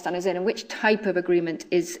Afghanistan is in, and which type of agreement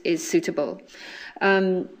is suitable.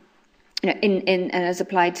 And as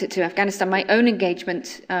applied to Afghanistan, my own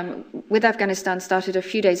engagement with Afghanistan started a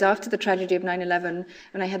few days after the tragedy of 9/11,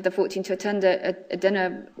 when I had the fortune to attend a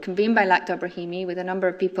dinner convened by Lakhdar Brahimi with a number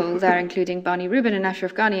of people there, including Barney Rubin and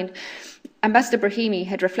Ashraf Ghani. And Ambassador Brahimi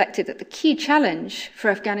had reflected that the key challenge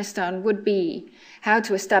for Afghanistan would be how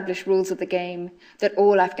to establish rules of the game that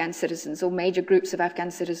all Afghan citizens, or major groups of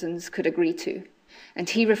Afghan citizens, could agree to. And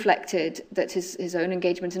he reflected that his own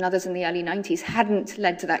engagement and others in the early 90s hadn't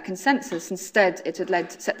led to that consensus. Instead, it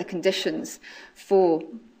had set the conditions for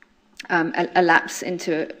elapse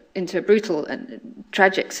into a brutal and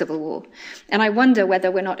tragic civil war. And I wonder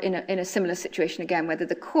whether we're not in a similar situation again, whether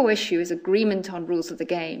the core issue is agreement on rules of the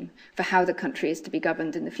game for how the country is to be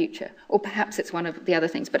governed in the future. Or perhaps it's one of the other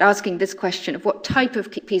things, but asking this question of what type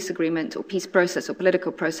of peace agreement or peace process or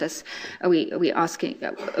political process are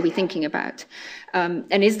we thinking about?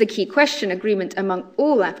 And is the key question agreement among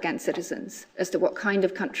all Afghan citizens as to what kind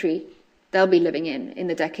of country they'll be living in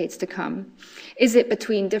the decades to come? Is it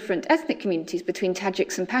between different ethnic communities, between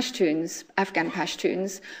Tajiks and Pashtuns, Afghan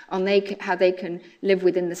Pashtuns, on how they can live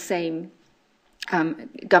within the same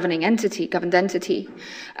governed entity?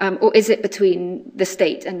 Or is it between the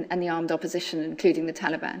state and the armed opposition, including the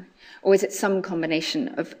Taliban? Or is it some combination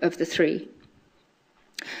of the three?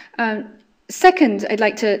 Second, I'd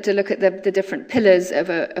like to look at the different pillars of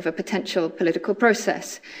a potential political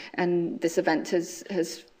process. And this event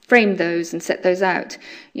has framed those and set those out.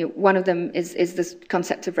 One of them is this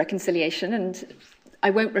concept of reconciliation, and I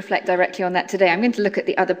won't reflect directly on that today. I'm going to look at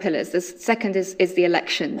the other pillars. The second is the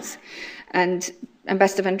elections. And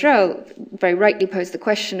Ambassador Van Drel very rightly posed the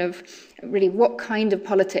question of really what kind of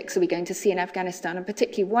politics are we going to see in Afghanistan, and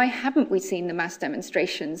particularly why haven't we seen the mass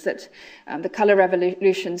demonstrations that the colour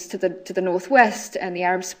revolutions to the northwest and the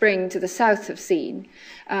Arab Spring to the south have seen.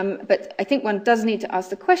 But I think one does need to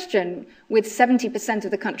ask the question, with 70%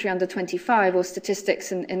 of the country under 25, or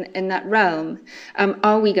statistics in that realm,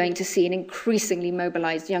 are we going to see an increasingly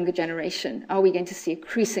mobilised younger generation? Are we going to see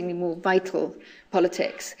increasingly more vital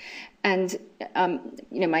politics? And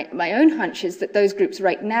my own hunch is that those groups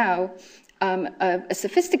right now are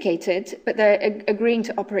sophisticated, but they're agreeing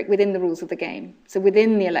to operate within the rules of the game, so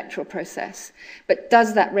within the electoral process. But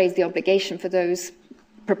does that raise the obligation for those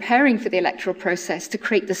preparing for the electoral process to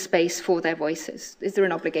create the space for their voices? Is there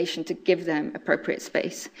an obligation to give them appropriate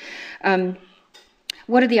space?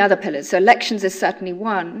 What are the other pillars? So elections is certainly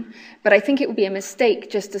one, but I think it would be a mistake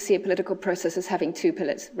just to see a political process as having two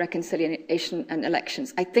pillars, reconciliation and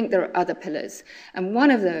elections. I think there are other pillars. And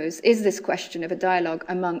one of those is this question of a dialogue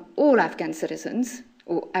among all Afghan citizens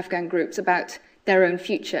or Afghan groups about their own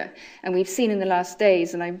future. And we've seen in the last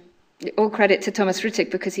days, and all credit to Thomas Rittig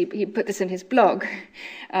because he put this in his blog.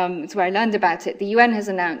 It's where I learned about it. The UN has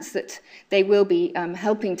announced that they will be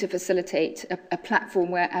helping to facilitate a platform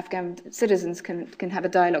where Afghan citizens can have a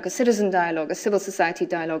dialogue, a citizen dialogue, a civil society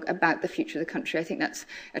dialogue about the future of the country. I think that's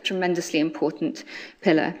a tremendously important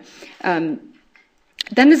pillar.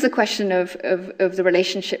 Then there's the question of the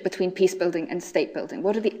relationship between peace building and state building.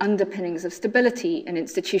 What are the underpinnings of stability in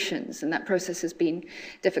institutions? And that process has been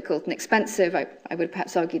difficult and expensive. I would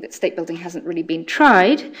perhaps argue that state building hasn't really been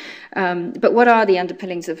tried. But what are the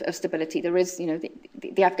underpinnings of stability? There is,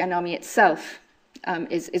 the Afghan army itself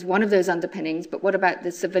is one of those underpinnings, but what about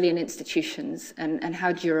the civilian institutions and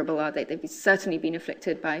how durable are they? They've certainly been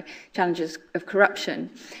afflicted by challenges of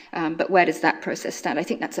corruption, but where does that process stand? I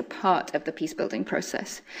think that's a part of the peace-building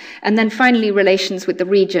process. And then finally, relations with the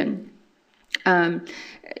region.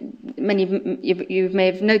 Many of you may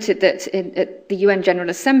have noted that at the UN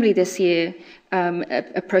General Assembly this year,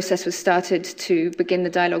 a process was started to begin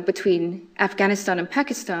the dialogue between Afghanistan and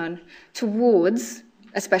Pakistan towards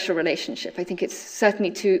a special relationship. I think it's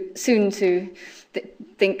certainly too soon to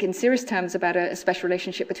think in serious terms about a special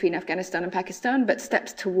relationship between Afghanistan and Pakistan, but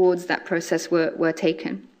steps towards that process were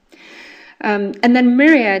taken. And then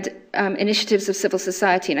myriad initiatives of civil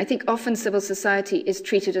society, and I think often civil society is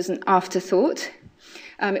treated as an afterthought.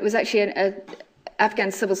 It was actually an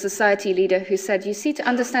Afghan civil society leader who said, you see, to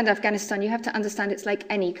understand Afghanistan, you have to understand it's like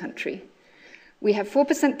any country. We have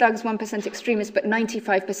 4% thugs, 1% extremists, but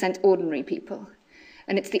 95% ordinary people.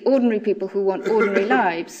 And it's the ordinary people who want ordinary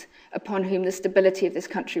lives upon whom the stability of this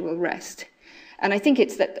country will rest. And I think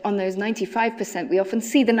it's that on those 95%, we often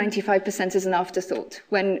see the 95% as an afterthought.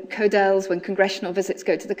 When CODELs, when congressional visits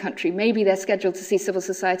go to the country, maybe they're scheduled to see civil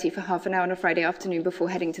society for half an hour on a Friday afternoon before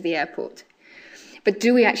heading to the airport. But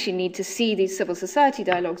do we actually need to see these civil society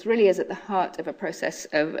dialogues really as at the heart of a process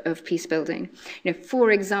of peace building?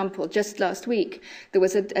 For example, just last week, there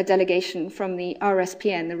was a delegation from the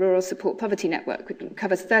RSPN, the Rural Support Poverty Network, which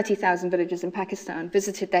covers 30,000 villages in Pakistan,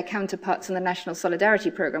 visited their counterparts in the National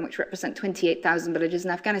Solidarity Programme, which represent 28,000 villages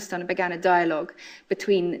in Afghanistan, and began a dialogue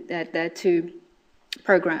between their two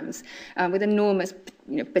programs with enormous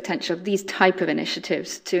potential of these type of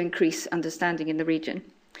initiatives to increase understanding in the region.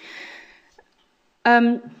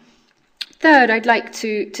 Third, I'd like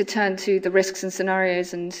to turn to the risks and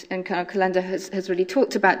scenarios, and Colonel Kalenda has really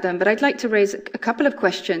talked about them, but I'd like to raise a couple of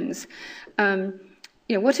questions.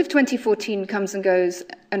 What if 2014 comes and goes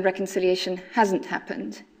and reconciliation hasn't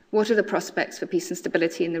happened? What are the prospects for peace and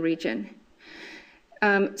stability in the region?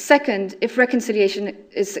 Second, if reconciliation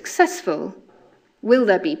is successful, will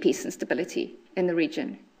there be peace and stability in the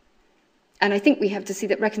region? And I think we have to see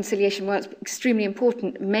that reconciliation, while it's extremely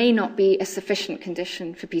important, may not be a sufficient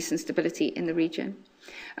condition for peace and stability in the region.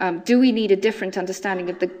 Do we need a different understanding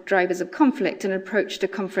of the drivers of conflict and an approach to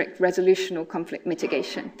conflict resolution or conflict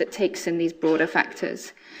mitigation that takes in these broader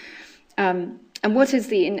factors? And what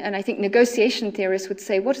is and I think negotiation theorists would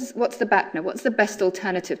say, what's the BATNA? What's the best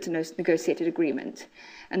alternative to negotiated agreement?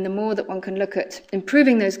 And the more that one can look at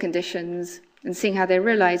improving those conditions and seeing how they're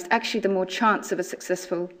realized, actually the more chance of a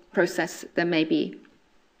successful process there may be.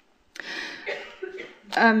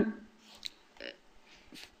 I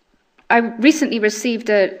recently received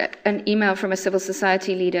an email from a civil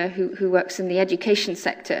society leader who works in the education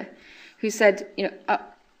sector, who said,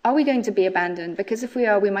 are we going to be abandoned? Because if we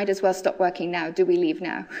are, we might as well stop working now. Do we leave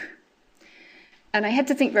now? And I had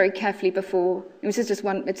to think very carefully before. This is just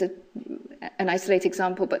one, it's an isolated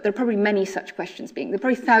example, but there are probably many such questions there are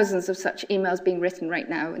probably thousands of such emails being written right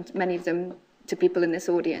now, and many of them to people in this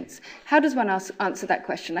audience. How does one answer that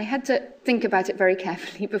question? I had to think about it very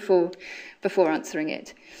carefully before answering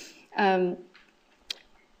it. And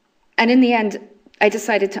in the end, I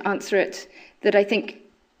decided to answer it that I think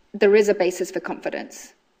there is a basis for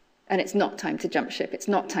confidence, and it's not time to jump ship. It's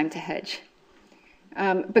not time to hedge.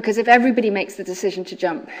 Because if everybody makes the decision to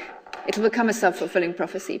jump, it'll become a self-fulfilling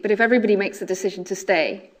prophecy. But if everybody makes the decision to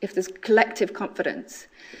stay, if there's collective confidence,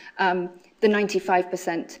 the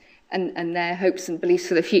 95% and their hopes and beliefs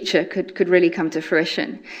for the future could really come to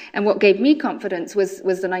fruition. And what gave me confidence was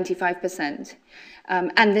the 95%.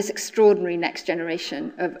 And this extraordinary next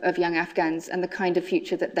generation of young Afghans and the kind of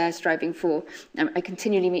future that they're striving for. I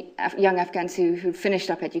continually meet young Afghans who finished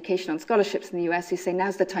up education on scholarships in the US who say,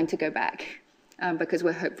 now's the time to go back, because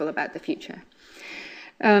we're hopeful about the future.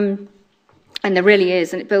 And there really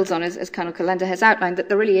is, and it builds on, as Colonel Kalenda has outlined, that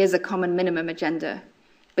there really is a common minimum agenda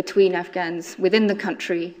between Afghans within the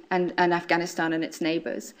country and Afghanistan and its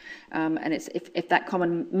neighbours. And if that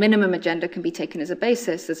common minimum agenda can be taken as a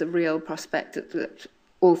basis, there's a real prospect that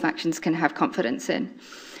all factions can have confidence in.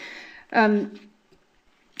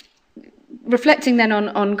 Reflecting then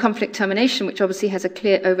on conflict termination, which obviously has a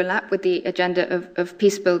clear overlap with the agenda of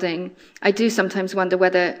peace building, I do sometimes wonder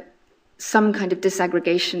whether some kind of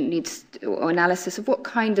disaggregation needs, or analysis of what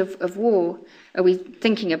kind of war are we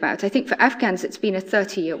thinking about. I think for Afghans it's been a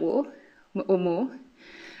 30-year war or more.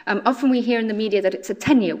 Often we hear in the media that it's a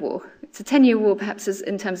 10-year war. It's a 10-year war perhaps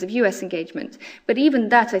in terms of US engagement, but even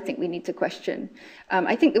that I think we need to question.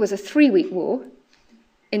 I think there was a 3-week war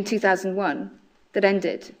in 2001 that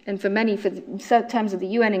ended, and for many, for terms of the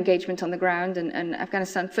UN engagement on the ground and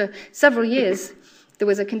Afghanistan, for several years there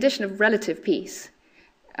was a condition of relative peace.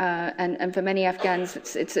 And for many Afghans,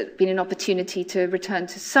 it's been an opportunity to return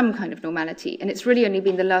to some kind of normality. And it's really only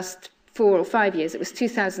been the last 4 or 5 years, it was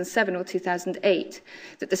 2007 or 2008,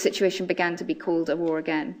 that the situation began to be called a war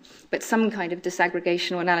again. But some kind of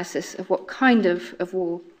disaggregation or analysis of what kind of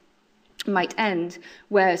war might end,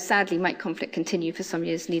 where sadly might conflict continue for some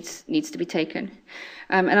years, needs to be taken.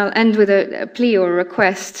 And I'll end with a plea or a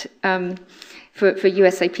request for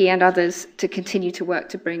USIP and others to continue to work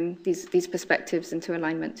to bring these perspectives into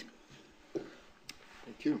alignment.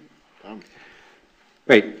 Thank you.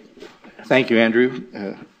 Great. Thank you,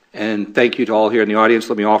 Andrew. And thank you to all here in the audience.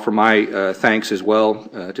 Let me offer my thanks as well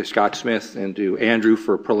to Scott Smith and to Andrew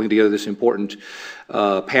for pulling together this important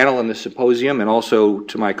panel and this symposium, and also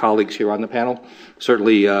to my colleagues here on the panel.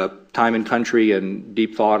 Certainly time and country and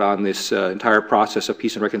deep thought on this entire process of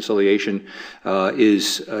peace and reconciliation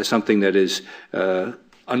is something that is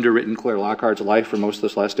underwritten Claire Lockhart's life for most of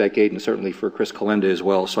this last decade, and certainly for Chris Kalenda as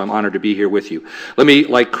well. So I'm honored to be here with you. Let me,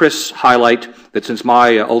 like Chris, highlight that since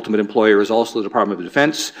my ultimate employer is also the Department of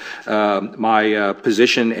Defense, my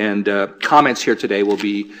position and comments here today will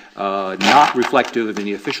be not reflective of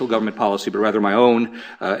any official government policy, but rather my own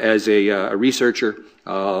as a researcher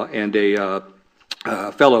and a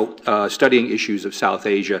fellow studying issues of South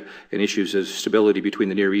Asia and issues of stability between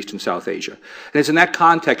the Near East and South Asia. And it's in that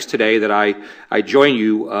context today that I join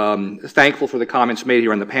you, thankful for the comments made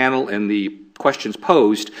here on the panel and the questions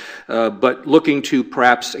posed, but looking to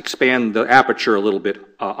perhaps expand the aperture a little bit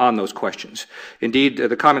on those questions. Indeed,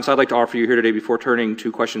 the comments I'd like to offer you here today before turning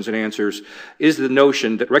to questions and answers is the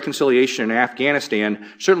notion that reconciliation in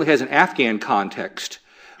Afghanistan certainly has an Afghan context,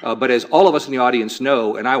 but as all of us in the audience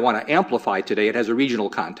know, and I want to amplify today, it has a regional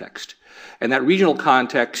context. And that regional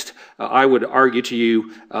context, I would argue to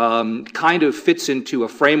you, kind of fits into a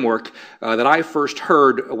framework that I first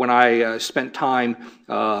heard when I spent time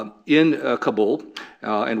in Kabul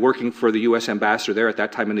and working for the U.S. ambassador there at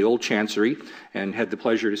that time in the old Chancery, and had the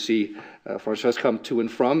pleasure to see Francois come to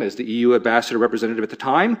and from as the EU ambassador representative at the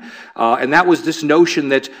time. And that was this notion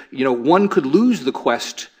that, one could lose the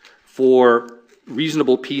quest for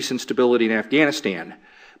reasonable peace and stability in Afghanistan,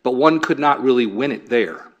 but one could not really win it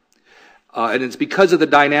there. And it's because of the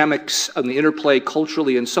dynamics and the interplay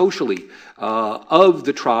culturally and socially of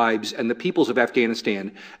the tribes and the peoples of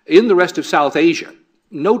Afghanistan in the rest of South Asia,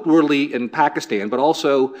 noteworthy in Pakistan, but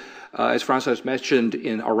also, as Francois mentioned,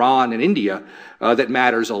 in Iran and India, that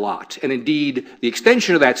matters a lot. And indeed, the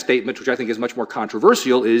extension of that statement, which I think is much more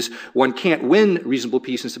controversial, is one can't win reasonable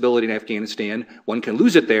peace and stability in Afghanistan. One can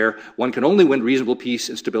lose it there. One can only win reasonable peace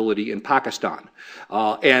and stability in Pakistan.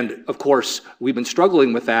 And of course, we've been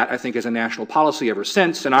struggling with that, I think, as a national policy ever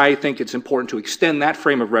since. And I think it's important to extend that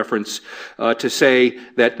frame of reference to say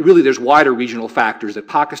that really there's wider regional factors that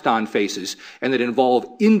Pakistan faces and that involve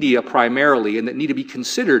India primarily and that need to be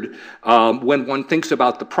considered when one thinks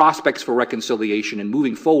about the prospects for reconciliation and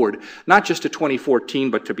moving forward, not just to 2014,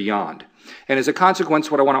 but to beyond. And as a consequence,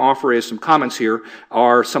 what I want to offer is some comments here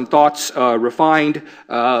are some thoughts refined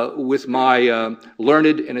with my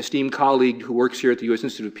learned and esteemed colleague who works here at the U.S.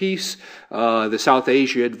 Institute of Peace, the South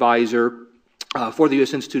Asia advisor for the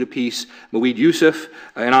U.S. Institute of Peace, Mouid Yusuf,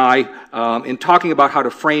 and I, in talking about how to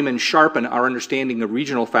frame and sharpen our understanding of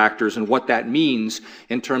regional factors and what that means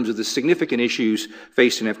in terms of the significant issues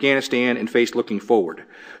faced in Afghanistan and faced looking forward.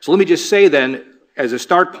 So let me just say then, as a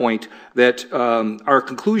start point, that our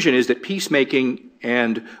conclusion is that peacemaking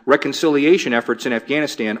and reconciliation efforts in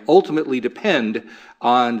Afghanistan ultimately depend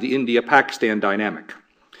on the India-Pakistan dynamic.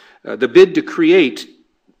 The bid to create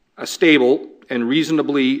a stable and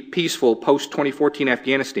reasonably peaceful post-2014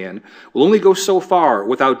 Afghanistan will only go so far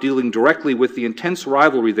without dealing directly with the intense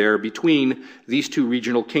rivalry there between these two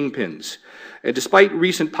regional kingpins. And despite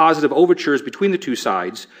recent positive overtures between the two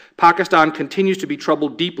sides, Pakistan continues to be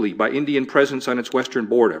troubled deeply by Indian presence on its western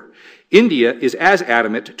border. India is as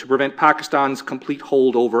adamant to prevent Pakistan's complete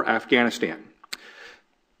hold over Afghanistan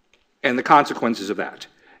and the consequences of that.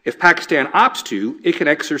 If Pakistan opts to, it can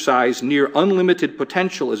exercise near unlimited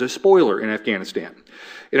potential as a spoiler in Afghanistan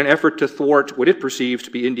in an effort to thwart what it perceives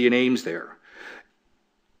to be Indian aims there.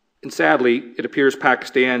 And sadly, it appears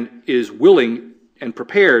Pakistan is willing and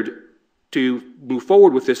prepared to move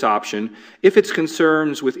forward with this option if its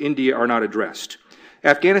concerns with India are not addressed.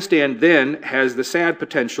 Afghanistan then has the sad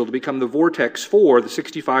potential to become the vortex for the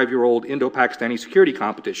 65-year-old Indo-Pakistani security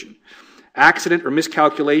competition. Accident or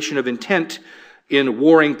miscalculation of intent in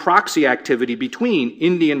warring proxy activity between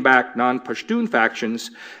Indian-backed non-Pashtun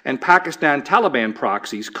factions and Pakistan Taliban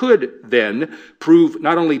proxies could then prove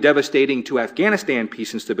not only devastating to Afghanistan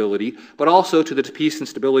peace and stability, but also to the peace and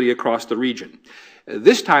stability across the region.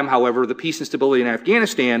 This time, however, the peace and stability in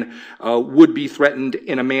Afghanistan would be threatened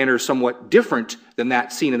in a manner somewhat different than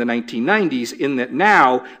that seen in the 1990s, in that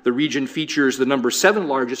now the region features the number 7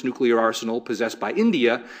 largest nuclear arsenal possessed by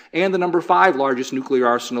India and the number 5 largest nuclear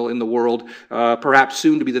arsenal in the world, perhaps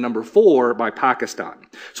soon to be the number 4 by Pakistan.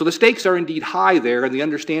 So the stakes are indeed high there, and the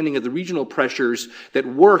understanding of the regional pressures that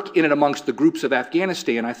work in and amongst the groups of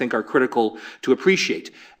Afghanistan, I think, are critical to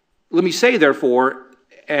appreciate. Let me say, therefore,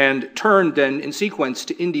 and turn then in sequence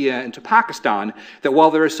to India and to Pakistan, that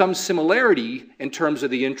while there is some similarity in terms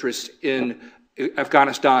of the interests in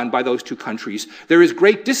Afghanistan by those two countries, there is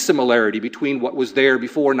great dissimilarity between what was there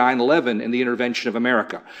before 9/11 and the intervention of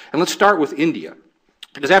America. And let's start with India.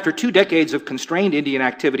 Because after 2 decades of constrained Indian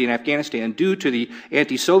activity in Afghanistan due to the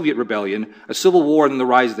anti-Soviet rebellion, a civil war, and the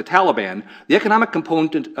rise of the Taliban, the economic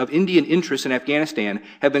component of Indian interests in Afghanistan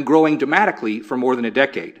have been growing dramatically for more than a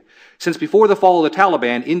decade. Since before the fall of the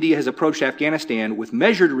Taliban, India has approached Afghanistan with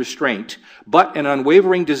measured restraint, but an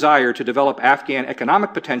unwavering desire to develop Afghan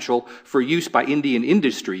economic potential for use by Indian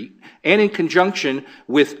industry, and in conjunction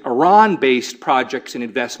with Iran-based projects and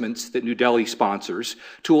investments that New Delhi sponsors,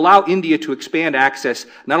 to allow India to expand access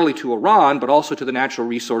not only to Iran, but also to the natural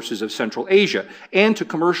resources of Central Asia, and to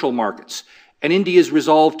commercial markets. And India is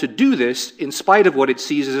resolved to do this in spite of what it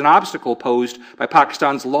sees as an obstacle posed by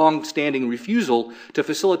Pakistan's long-standing refusal to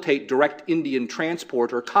facilitate direct Indian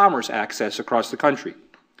transport or commerce access across the country.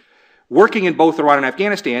 Working in both Iran and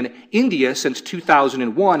Afghanistan, India, since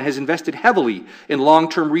 2001, has invested heavily in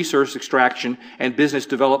long-term resource extraction and business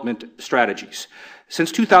development strategies.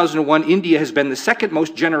 Since 2001, India has been the second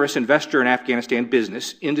most generous investor in Afghanistan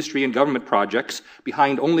business, industry, and government projects,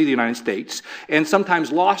 behind only the United States, and sometimes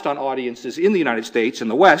lost on audiences in the United States and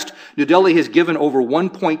the West. New Delhi has given over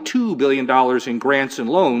 $1.2 billion in grants and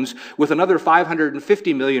loans, with another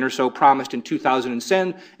 $550 million or so promised in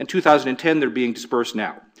 2010, and 2010 they're being dispersed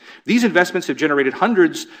now. These investments have generated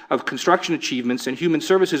hundreds of construction achievements and human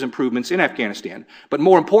services improvements in Afghanistan. But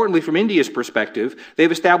more importantly, from India's perspective,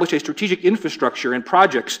 they've established a strategic infrastructure and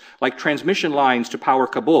projects like transmission lines to power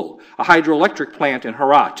Kabul, a hydroelectric plant in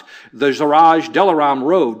Herat, the Zaraj-Delaram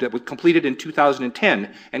Road that was completed in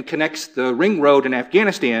 2010 and connects the ring road in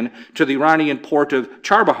Afghanistan to the Iranian port of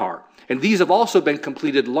Charbahar. And these have also been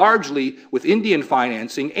completed largely with Indian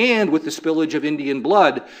financing and with the spillage of Indian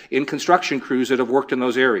blood in construction crews that have worked in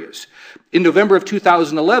those areas. In November of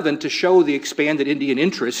 2011, to show the expanded Indian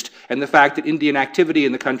interest and the fact that Indian activity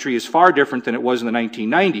in the country is far different than it was in the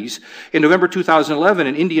 1990s, in November 2011,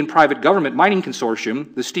 an Indian private government mining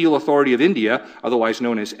consortium, the Steel Authority of India, otherwise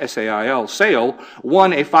known as SAIL,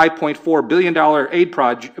 won a $5.4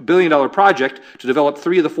 billion project to develop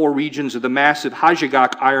 3 of the 4 regions of the massive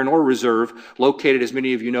Hajigak iron ore reserve located, as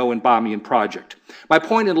many of you know, in Bamiyan Project. My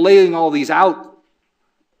point in laying all these out,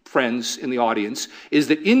 friends in the audience, is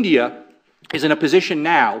that India is in a position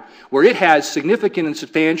now where it has significant and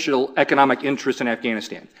substantial economic interests in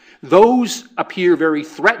Afghanistan. Those appear very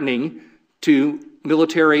threatening to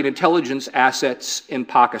military and intelligence assets in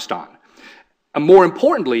Pakistan. And more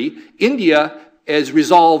importantly, India is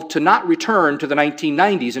resolved to not return to the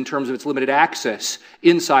 1990s in terms of its limited access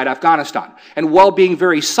inside Afghanistan. And while being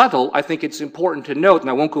very subtle, I think it's important to note, and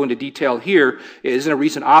I won't go into detail here, is in a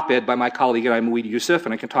recent op-ed by my colleague and I, Mueed Yusuf,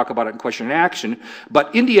 and I can talk about it in question and action,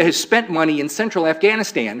 but India has spent money in central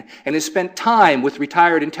Afghanistan and has spent time with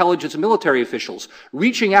retired intelligence and military officials,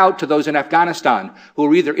 reaching out to those in Afghanistan who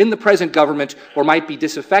are either in the present government or might be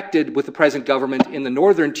disaffected with the present government in the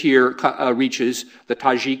northern tier reaches, the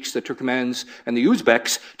Tajiks, the Turkmens, and the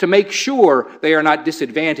Uzbeks, to make sure they are not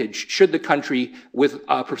disadvantaged should the country, with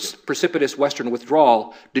a precipitous Western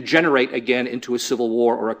withdrawal, degenerate again into a civil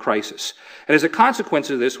war or a crisis. And as a consequence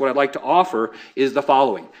of this, what I'd like to offer is the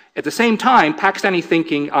following. At the same time, Pakistani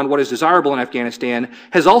thinking on what is desirable in Afghanistan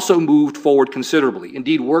has also moved forward considerably.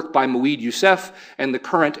 Indeed, work by Mueed Yusuf and the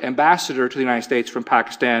current ambassador to the United States from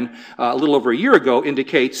Pakistan a little over a year ago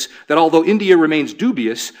indicates that although India remains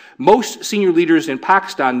dubious, most senior leaders in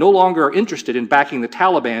Pakistan no longer are interested in backing the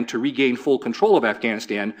Taliban to regain full control of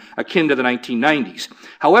Afghanistan, akin to the 1990s.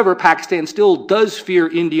 However, Pakistan still does fear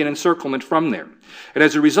Indian encirclement from there. And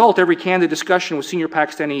as a result, every candid discussion with senior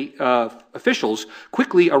Pakistani officials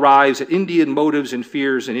quickly arrives at Indian motives and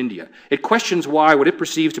fears in India. It questions why what it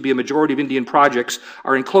perceives to be a majority of Indian projects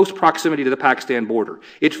are in close proximity to the Pakistan border.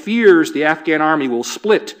 It fears the Afghan army will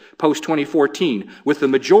split post-2014, with the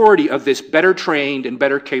majority of this better trained and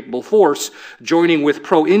better capable force joining with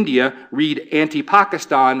pro-India, read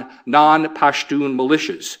anti-Pakistan, non-Pashtun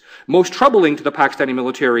militias. Most troubling to the Pakistani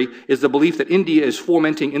military is the belief that India is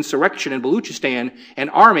fomenting insurrection in Baluchistan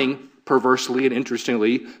and arming, perversely and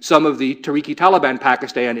interestingly, some of the Tariq-i-Taliban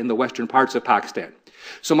Pakistan in the western parts of Pakistan.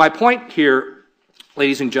 So my point here,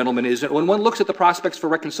 ladies and gentlemen, is that when one looks at the prospects for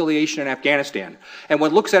reconciliation in Afghanistan, and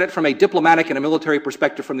one looks at it from a diplomatic and a military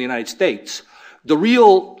perspective from the United States, the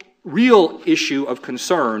real issue of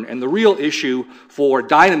concern and the real issue for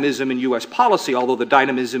dynamism in U.S. policy, although the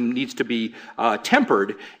dynamism needs to be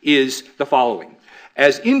tempered, is the following.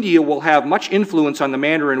 As India will have much influence on the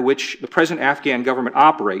manner in which the present Afghan government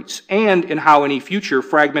operates and in how any future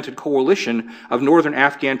fragmented coalition of northern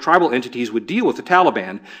Afghan tribal entities would deal with the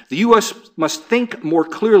Taliban, the U.S. must think more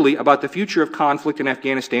clearly about the future of conflict in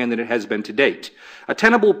Afghanistan than it has been to date. A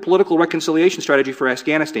tenable political reconciliation strategy for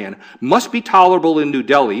Afghanistan must be tolerable in New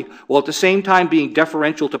Delhi, while at the same time being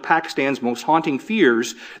deferential to Pakistan's most haunting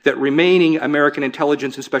fears that remaining American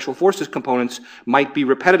intelligence and special forces components might be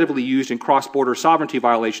repetitively used in cross-border sovereignty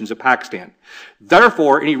violations of Pakistan.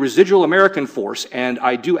 Therefore, any residual American force, and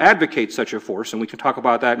I do advocate such a force, and we can talk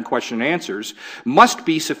about that in question and answers, must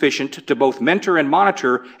be sufficient to both mentor and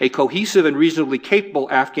monitor a cohesive and reasonably capable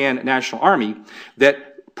Afghan national army that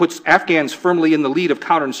puts Afghans firmly in the lead of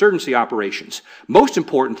counterinsurgency operations. Most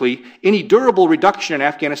importantly, any durable reduction in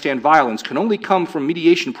Afghanistan violence can only come from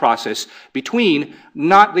mediation process between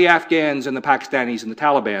not the Afghans and the Pakistanis and the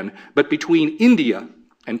Taliban, but between India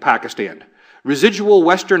and Pakistan. Residual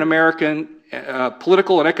Western American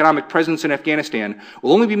political and economic presence in Afghanistan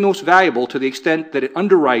will only be most valuable to the extent that it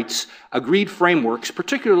underwrites agreed frameworks,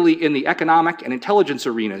 particularly in the economic and intelligence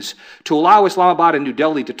arenas, to allow Islamabad and New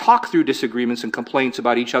Delhi to talk through disagreements and complaints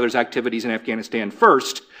about each other's activities in Afghanistan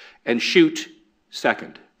first and shoot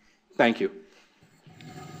second. Thank you.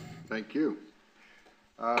 Thank you.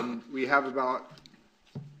 We have about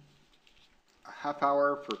a half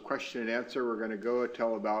hour for question and answer. We're going to go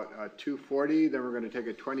until about 2:40. Then we're going to take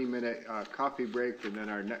a 20-minute coffee break, and then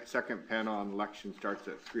our second panel on election starts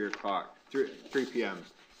at 3 p.m.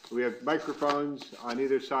 We have microphones on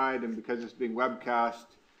either side, and because it's being webcast,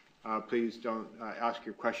 please don't ask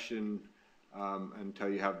your question until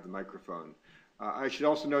you have the microphone. I should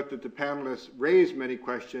also note that the panelists raised many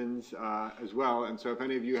questions as well, and so if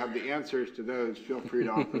any of you have the answers to those, feel free to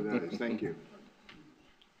offer those. Thank you.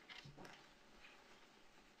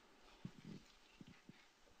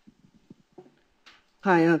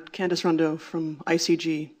 Hi, Candace Rondeau from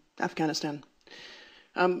ICG, Afghanistan.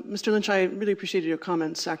 Mr. Lynch, I really appreciated your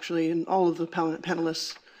comments, actually, and all of the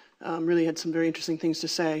panelists really had some very interesting things to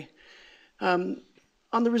say. On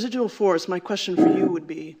the residual force, my question for you would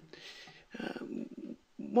be,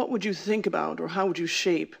 what would you think about, or how would you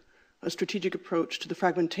shape a strategic approach to the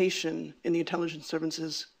fragmentation in the intelligence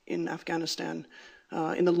services in Afghanistan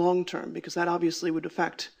in the long term? Because that obviously would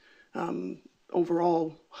affect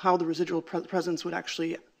overall how the residual presence would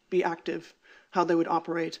actually be active, how they would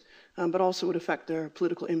operate, but also would affect their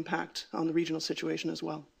political impact on the regional situation as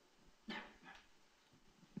well.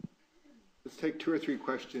 Let's take 2 or 3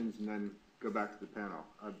 questions and then go back to the panel.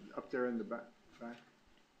 Up there in the back.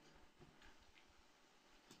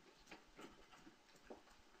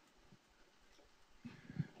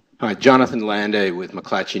 Hi, Jonathan Landay with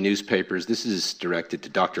McClatchy Newspapers. This is directed to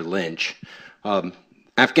Dr. Lynch.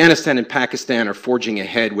 Afghanistan and Pakistan are forging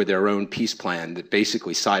ahead with their own peace plan that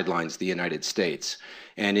basically sidelines the United States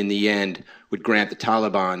and in the end would grant the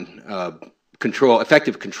Taliban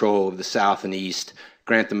effective control of the South and East,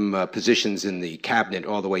 grant them positions in the cabinet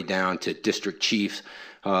all the way down to district chiefs.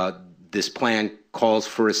 This plan calls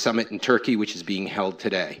for a summit in Turkey, which is being held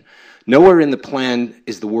today. Nowhere in the plan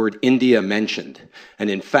is the word India mentioned. And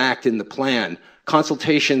in fact, in the plan,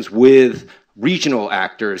 consultations with regional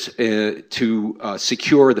actors to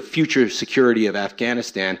secure the future security of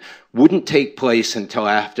Afghanistan wouldn't take place until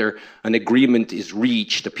after an agreement is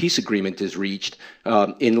reached, a peace agreement is reached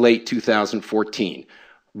in late 2014.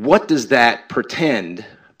 What does that portend,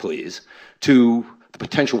 please, to the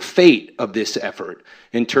potential fate of this effort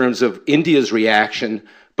in terms of India's reaction,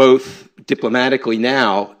 both diplomatically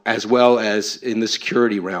now as well as in the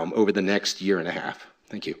security realm over the next year and a half?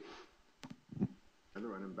 Thank you.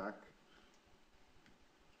 Everyone in back.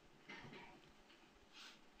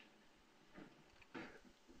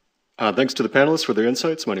 Thanks to the panelists for their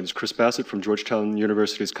insights. My name is Chris Bassett from Georgetown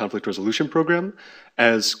University's Conflict Resolution Program.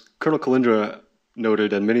 As Colonel Kalindra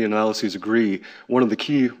noted, and many analyses agree, one of the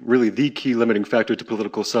key, really the key limiting factor to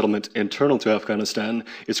political settlement internal to Afghanistan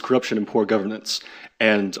is corruption and poor governance.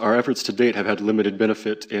 And our efforts to date have had limited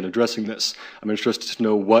benefit in addressing this. I'm interested to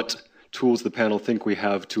know what tools the panel think we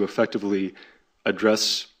have to effectively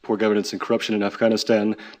address poor governance and corruption in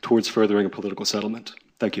Afghanistan towards furthering a political settlement.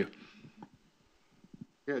 Thank you.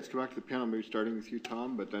 Yeah, let's go back to the panel, maybe starting with you,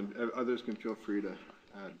 Tom, but then others can feel free to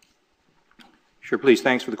add. Sure, please.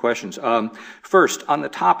 Thanks for the questions. First, on the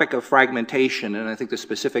topic of fragmentation, and I think the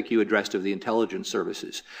specific you addressed of the intelligence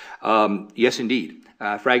services. Yes, indeed.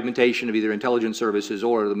 Fragmentation of either intelligence services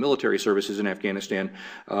or the military services in Afghanistan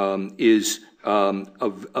is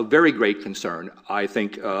of very great concern, I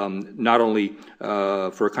think, not only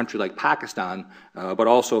for a country like Pakistan, but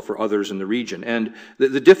also for others in the region. And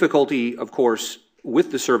the difficulty, of course,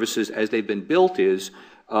 with the services as they've been built is,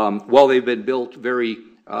 while they've been built very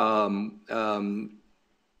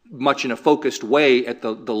much in a focused way at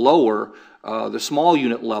the lower, the small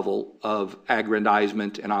unit level of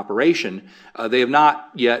aggrandizement and operation, they have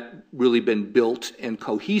not yet really been built and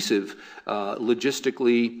cohesive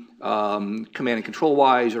logistically, command and control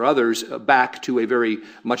wise or others, back to a very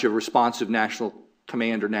much a responsive national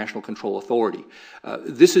command or national control authority.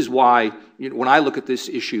 This is why, when I look at this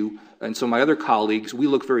issue, and so my other colleagues, we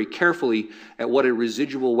look very carefully at what a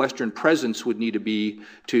residual Western presence would need to be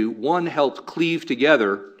to, one, help cleave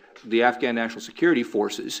together the Afghan National Security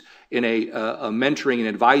Forces in a mentoring and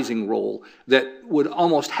advising role that would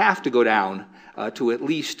almost have to go down to at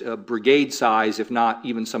least a brigade size, if not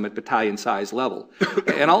even some at battalion size level.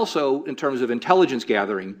 And also, in terms of intelligence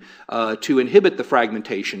gathering, to inhibit the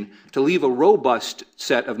fragmentation, to leave a robust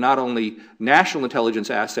set of not only national intelligence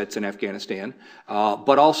assets in Afghanistan,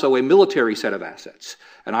 but also a military set of assets.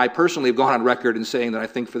 And I personally have gone on record in saying that I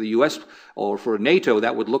think for the U.S. or for NATO,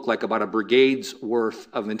 that would look like about a brigade's worth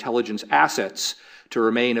of intelligence assets to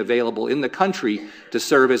remain available in the country to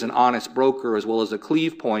serve as an honest broker as well as a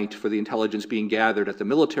cleave point for the intelligence being gathered at the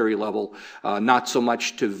military level, not so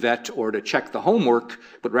much to vet or to check the homework,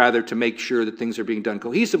 but rather to make sure that things are being done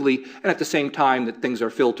cohesively, and at the same time that things are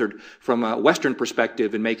filtered from a Western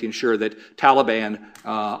perspective and making sure that Taliban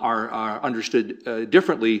are understood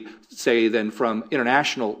differently, say, than from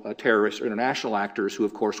international terrorists or international actors who,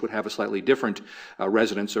 of course, would have a slightly different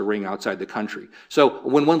residence or ring outside the country. So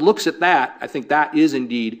when one looks at that, I think that is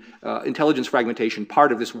indeed intelligence fragmentation,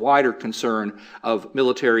 part of this wider concern of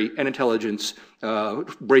military and intelligence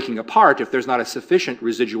breaking apart if there's not a sufficient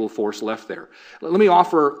residual force left there. Let me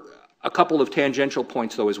offer a couple of tangential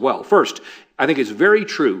points, though, as well. First, I think it's very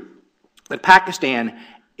true that Pakistan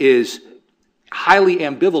is highly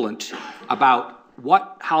ambivalent about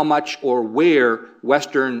what, how much, or where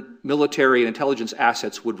Western military and intelligence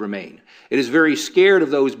assets would remain. It is very scared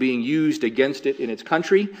of those being used against it in its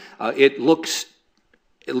country. It looks,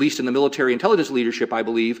 at least in the military intelligence leadership, I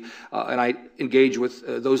believe, and I engage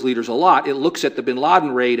with those leaders a lot, it looks at the bin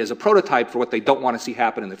Laden raid as a prototype for what they don't want to see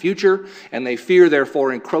happen in the future, and they fear,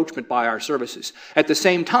 therefore, encroachment by our services. At the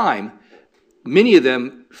same time, many of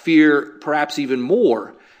them fear, perhaps even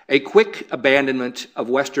more, a quick abandonment of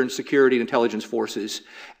Western security and intelligence forces,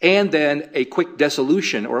 and then a quick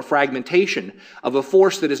dissolution or a fragmentation of a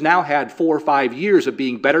force that has now had 4 or 5 years of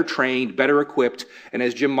being better trained, better equipped, and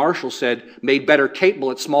as Jim Marshall said, made better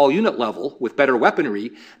capable at small unit level with better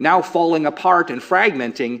weaponry, now falling apart and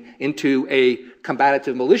fragmenting into a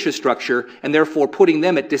combative militia structure, and therefore putting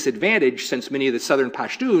them at disadvantage since many of the southern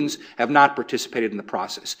Pashtuns have not participated in the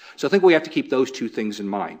process. So I think we have to keep those two things in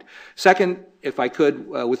mind. Second, if I could,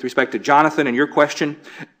 with respect to Jonathan and your question,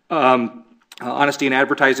 honesty in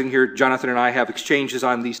advertising here, Jonathan and I have exchanges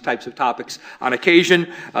on these types of topics on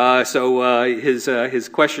occasion, so his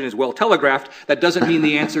question is well telegraphed. That doesn't mean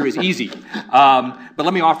the answer is easy. But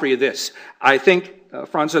let me offer you this. I think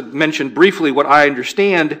Franz had mentioned briefly what I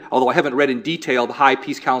understand, although I haven't read in detail, the High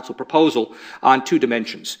Peace Council proposal on 2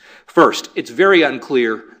 dimensions. First, it's very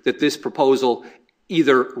unclear that this proposal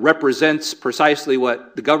either represents precisely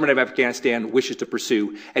what the government of Afghanistan wishes to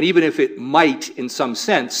pursue, and even if it might in some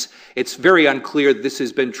sense, it's very unclear that this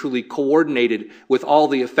has been truly coordinated with all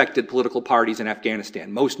the affected political parties in Afghanistan,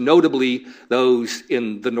 most notably those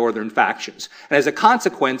in the northern factions. And as a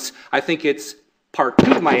consequence, I think it's part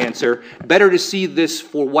 2 of my answer, better to see this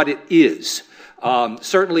for what it is.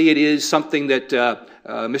 Certainly it is something that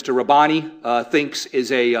Mr. Rabbani thinks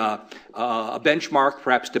is a benchmark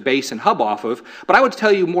perhaps to base and hub off of. But I would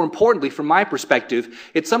tell you more importantly from my perspective,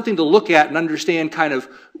 it's something to look at and understand kind of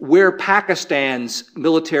where Pakistan's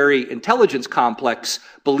military intelligence complex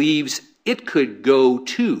believes it could go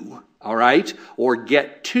to, all right, or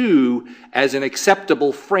get to as an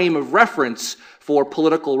acceptable frame of reference for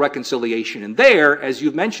political reconciliation. And there, as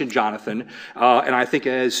you've mentioned, Jonathan, and I think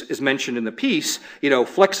as is mentioned in the piece,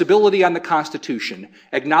 flexibility on the Constitution,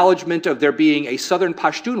 acknowledgement of there being a Southern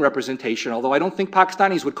Pashtun representation, although I don't think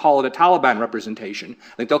Pakistanis would call it a Taliban representation.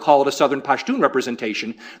 I think they'll call it a Southern Pashtun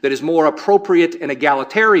representation that is more appropriate and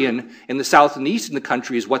egalitarian in the south and the east in the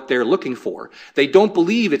country is what they're looking for. They don't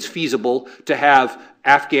believe it's feasible to have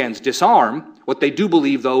Afghans disarm. What they do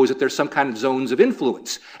believe, though, is that there's some kind of zones of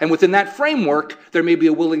influence. And within that framework, there may be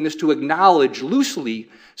a willingness to acknowledge loosely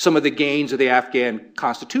some of the gains of the Afghan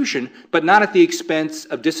constitution, but not at the expense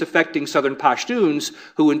of disaffecting Southern Pashtuns,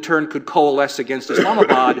 who in turn could coalesce against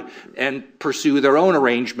Islamabad and pursue their own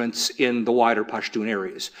arrangements in the wider Pashtun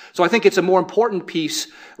areas. So I think it's a more important piece,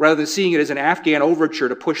 rather than seeing it as an Afghan overture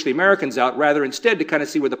to push the Americans out, rather instead to kind of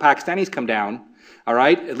see where the Pakistanis come down, all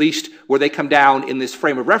right, at least where they come down in this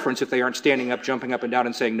frame of reference if they aren't standing up, jumping up and down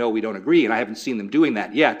and saying, no, we don't agree, and I haven't seen them doing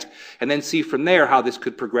that yet. And then see from there how this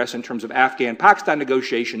could progress in terms of Afghan-Pakistan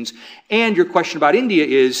negotiations. And your question about India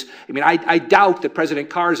is, I doubt that President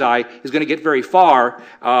Karzai is going to get very far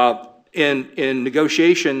in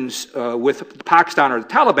negotiations with Pakistan or the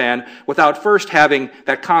Taliban without first having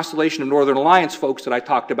that constellation of Northern Alliance folks that I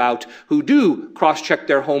talked about who do cross-check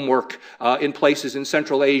their homework in places in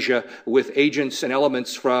Central Asia with agents and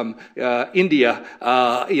elements from India,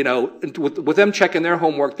 with them checking their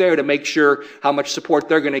homework there to make sure how much support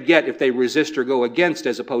they're going to get if they resist or go against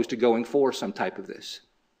as opposed to going for some type of this.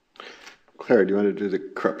 Claire, do you want to do the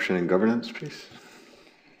corruption and governance piece?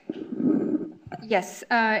 Yes.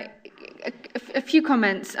 a few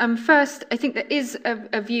comments. First, I think there is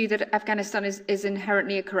a view that Afghanistan is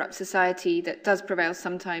inherently a corrupt society that does prevail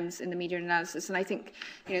sometimes in the media analysis, and I think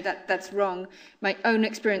that's wrong. My own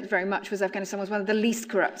experience very much was Afghanistan was one of the least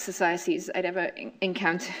corrupt societies I'd ever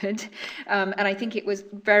encountered, and I think it was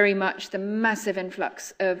very much the massive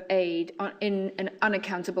influx of aid in an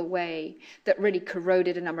unaccountable way that really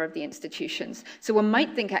corroded a number of the institutions. So one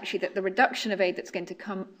might think actually that the reduction of aid that's going to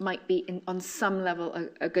come might be on some level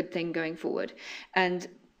a good thing going forward. And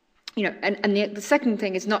the second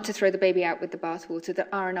thing is not to throw the baby out with the bathwater. There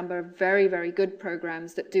are a number of very, very good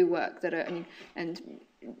programs that do work that are, and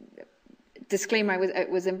disclaimer, I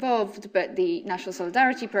was involved, but the National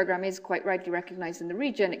Solidarity Programme is quite rightly recognised in the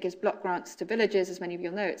region. It gives block grants to villages, as many of you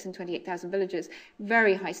will know. It's in 28,000 villages.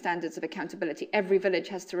 Very high standards of accountability. Every village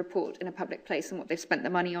has to report in a public place on what they've spent the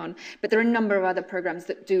money on. But there are a number of other programmes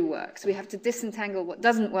that do work. So we have to disentangle what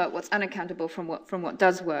doesn't work, what's unaccountable from what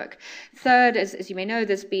does work. Third, as you may know,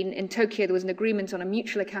 in Tokyo, there was an agreement on a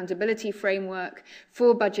mutual accountability framework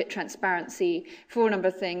for budget transparency, for a number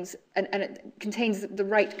of things, and it contains the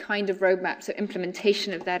right kind of roadmap. So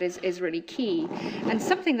implementation of that is really key. And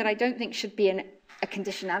something that I don't think should be a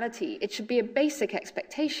conditionality. It should be a basic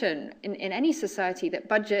expectation in any society that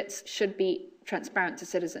budgets should be transparent to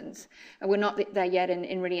citizens. And we're not there yet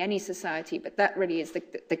in really any society, but that really is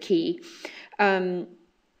the key. And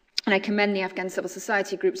I commend the Afghan civil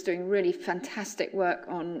society groups doing really fantastic work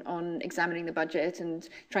on examining the budget and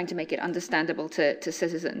trying to make it understandable to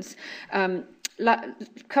citizens.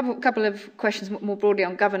 Couple of questions more broadly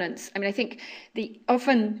on governance. I mean, I think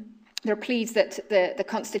often there are pleas that the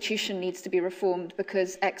Constitution needs to be reformed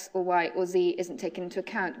because X or Y or Z isn't taken into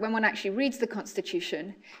account. When one actually reads the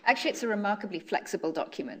Constitution, actually it's a remarkably flexible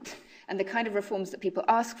document. And the kind of reforms that people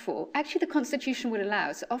ask for, actually the Constitution would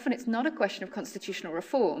allow. So often it's not a question of constitutional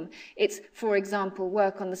reform. It's, for example,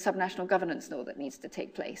 work on the subnational governance law that needs to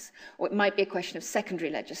take place. Or it might be a question of secondary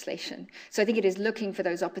legislation. So I think it is looking for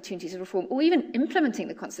those opportunities of reform, or even implementing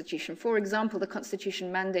the Constitution. For example, the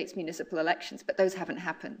Constitution mandates municipal elections, but those haven't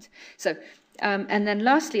happened. So, and then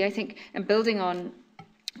lastly, I think, and building on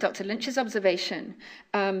Dr. Lynch's observation,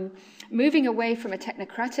 moving away from a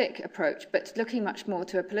technocratic approach, but looking much more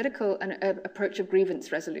to a political approach of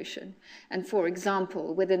grievance resolution. And for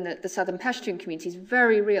example, within the Southern Pashtun communities,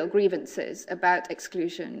 very real grievances about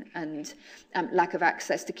exclusion and lack of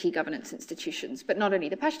access to key governance institutions. But not only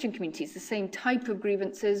the Pashtun communities, the same type of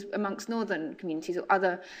grievances amongst northern communities or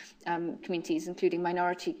other communities, including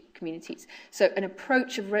minority communities. So an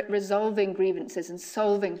approach of resolving grievances and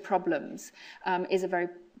solving problems is a very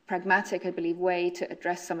pragmatic, I believe, way to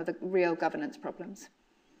address some of the real governance problems.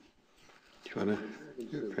 Do you want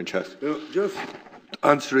to, Francesca? Just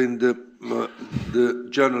answering the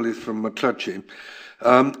journalist from McClatchy,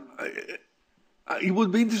 it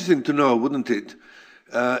would be interesting to know, wouldn't it,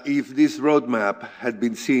 if this roadmap had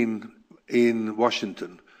been seen in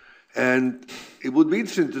Washington, and it would be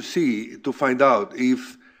interesting to find out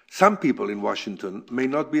if some people in Washington may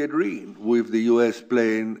not be agreeing with the US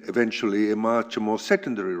playing eventually a much more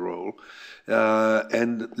secondary role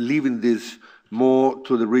and leaving this more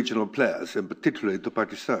to the regional players, and particularly to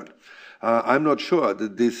Pakistan. I'm not sure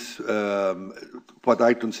that this, what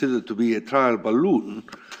I consider to be a trial balloon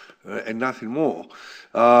and nothing more,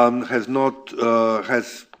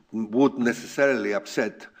 would necessarily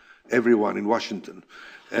upset everyone in Washington.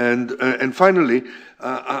 And finally,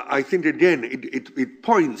 I think again it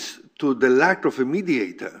points to the lack of a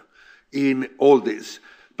mediator in all this,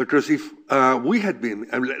 because if we had been,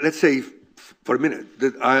 let's say for a minute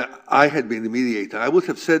that I had been the mediator, I would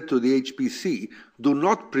have said to the HPC, do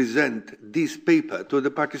not present this paper to the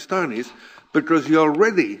Pakistanis because you're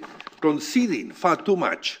already conceding far too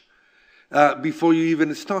much before you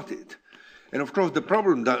even started. And of course, the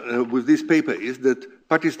problem with this paper is that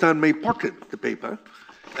Pakistan may pocket the paper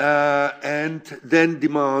and then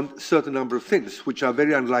demand a certain number of things, which are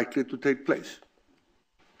very unlikely to take place.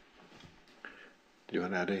 Do you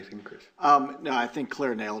want to add anything, Chris? No, I think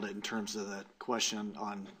Claire nailed it in terms of the question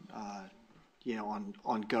on,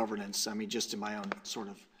 on governance. I mean, just in my own sort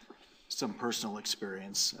of some personal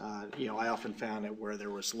experience, I often found it where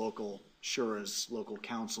there was local shuras, local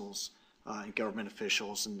councils, and government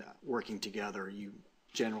officials, and working together, you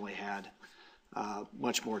generally had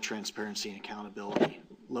much more transparency and accountability,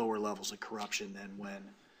 lower levels of corruption than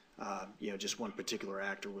when, just one particular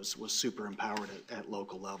actor was super empowered at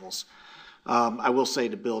local levels. I will say,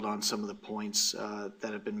 to build on some of the points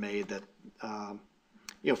that have been made, that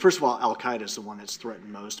first of all, Al-Qaeda is the one that's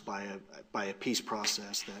threatened most by a peace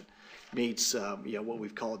process that meets what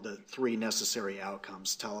we've called the three necessary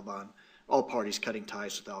outcomes: Taliban, all parties cutting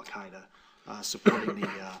ties with Al-Qaeda, supporting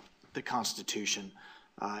the Constitution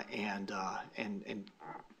and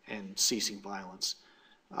ceasing violence.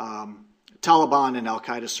 Taliban and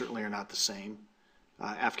Al-Qaeda certainly are not the same.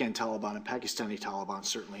 Afghan Taliban and Pakistani Taliban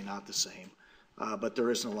certainly not the same, but there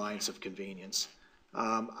is an alliance of convenience.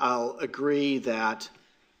 I'll agree that,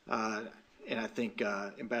 and I think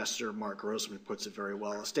Ambassador Mark Grossman puts it very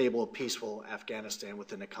well, a stable, peaceful Afghanistan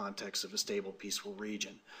within the context of a stable, peaceful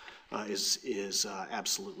region is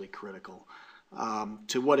absolutely critical.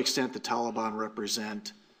 To what extent the Taliban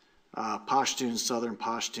represent Pashtuns, Southern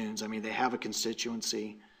Pashtuns, I mean, they have a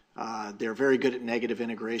constituency. They're very good at negative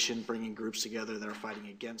integration, bringing groups together that are fighting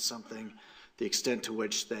against something. The extent to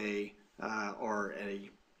which they are a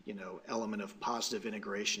element of positive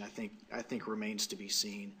integration, I think remains to be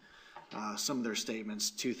seen. Some of their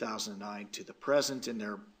statements, 2009 to the present, in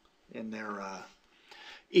their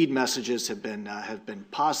Eid messages have been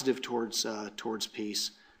positive towards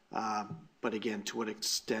peace. But again, to what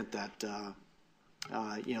extent that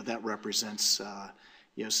that represents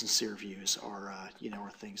sincere views are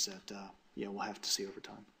things that we'll have to see over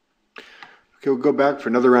time. Okay, we'll go back for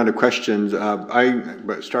another round of questions.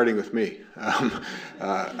 But starting with me,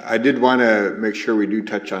 I did want to make sure we do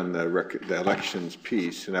touch on the elections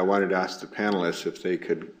piece, and I wanted to ask the panelists if they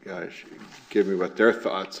could give me what their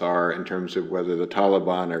thoughts are in terms of whether the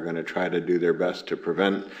Taliban are going to try to do their best to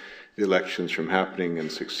prevent the elections from happening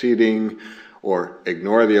and succeeding, or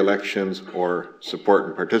ignore the elections, or support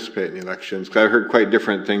and participate in the elections. Because I heard quite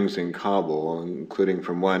different things in Kabul, including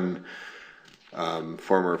from one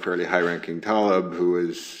former fairly high-ranking Talib who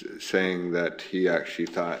was saying that he actually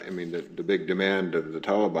thought, the big demand of the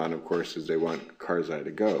Taliban, of course, is they want Karzai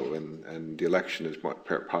to go, and the election is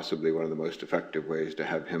possibly one of the most effective ways to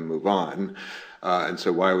have him move on. And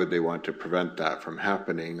so why would they want to prevent that from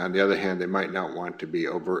happening? On the other hand, they might not want to be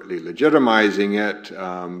overtly legitimizing it,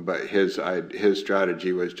 but his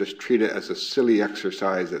strategy was just treat it as a silly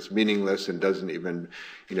exercise that's meaningless and doesn't even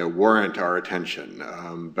warrant our attention.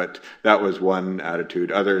 But that was one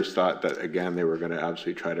attitude. Others thought that, again, they were going to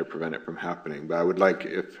absolutely try to prevent it from happening. But I would like,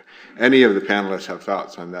 if any of the panelists have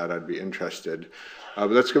thoughts on that, I'd be interested. But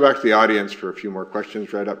let's go back to the audience for a few more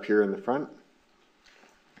questions right up here in the front.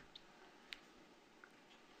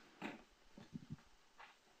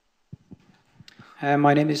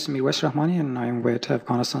 My name is Miwais Rahmani, and I'm with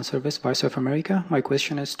Afghanistan Service, Voice of America. My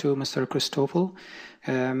question is to Mr. Christoffel.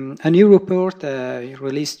 A new report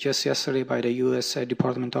released just yesterday by the U.S.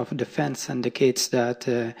 Department of Defense indicates that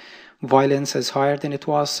violence is higher than it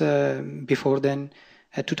was before then.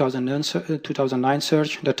 2009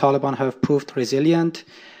 surge, the Taliban have proved resilient.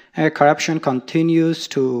 Corruption continues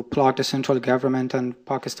to plague the central government, and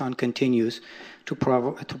Pakistan continues to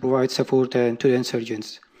provide support to the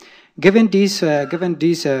insurgents. Given these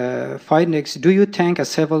findings, do you think a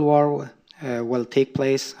civil war will take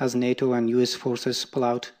place as NATO and U.S. forces pull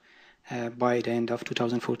out by the end of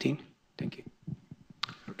 2014? Thank you.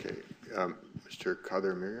 Okay, Mr.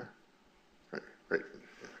 Kader Miria. Right.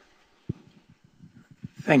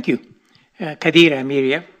 Thank you, Kadir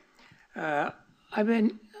Amiria.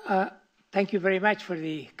 Thank you very much for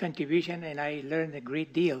the contribution, and I learned a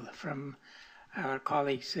great deal from our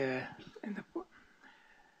colleagues and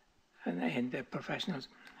the professionals.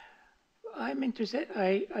 I'm interested.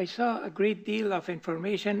 I saw a great deal of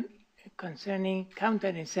information concerning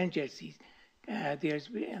counterinsurgencies. There's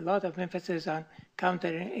been a lot of emphasis on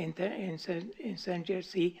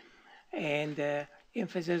counterinsurgency and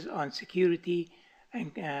emphasis on security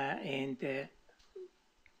and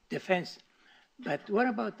defense. But what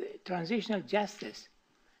about transitional justice?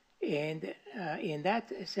 And in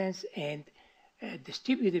that sense, and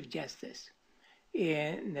distributive justice,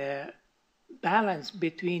 and balance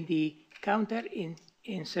between the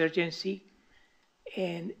counterinsurgency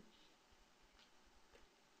and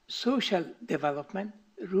social development,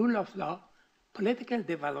 rule of law, political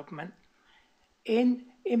development, and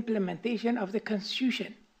implementation of the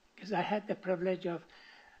Constitution. Because I had the privilege of,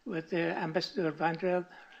 with Ambassador Vandrell,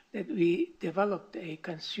 that we developed a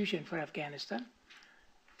Constitution for Afghanistan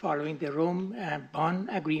following the Rome-Bonn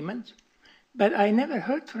Agreement. But I never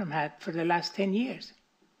heard from her for the last 10 years.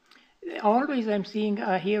 Always I'm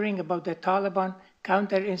hearing about the Taliban,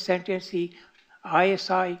 counterinsurgency,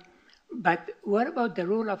 ISI, but what about the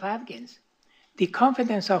role of Afghans? The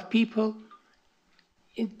confidence of people,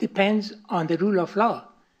 it depends on the rule of law,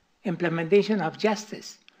 implementation of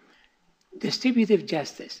justice, distributive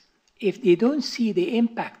justice. If they don't see the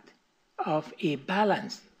impact of a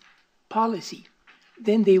balanced policy,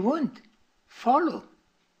 then they won't follow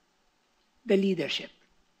the leadership.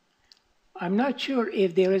 I'm not sure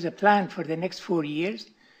if there is a plan for the next 4 years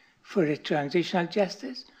for the transitional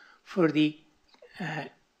justice, for the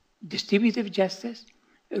distributive justice,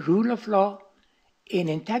 rule of law, and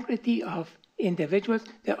integrity of individuals.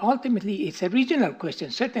 That ultimately, it's a regional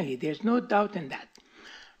question, certainly, there's no doubt in that.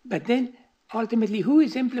 But then, ultimately, who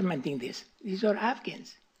is implementing this? These are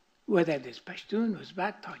Afghans, whether it's Pashtun,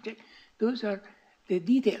 Uzbek, Tajik, those are the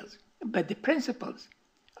details. But the principles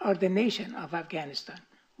are the nation of Afghanistan.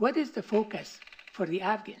 What is the focus for the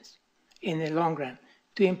Afghans in the long run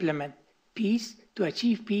to implement peace, to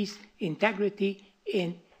achieve peace, integrity,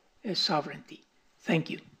 and sovereignty? Thank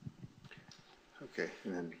you. Okay.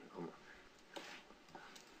 And then,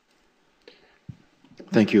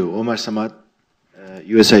 Thank you. Omar Samad,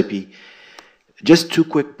 USIP. Just 2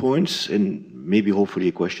 quick points and maybe hopefully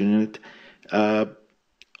a question in it.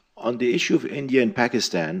 On the issue of India and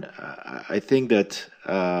Pakistan, I think that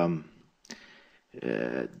I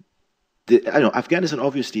know Afghanistan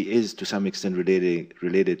obviously is to some extent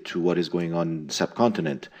related to what is going on in the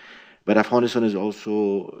subcontinent, but Afghanistan is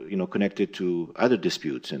also connected to other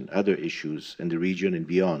disputes and other issues in the region and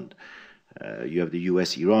beyond. You have the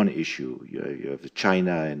U.S.-Iran issue, you have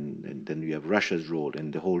China, and then you have Russia's role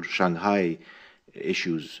and the whole Shanghai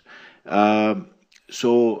issues.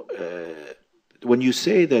 So when you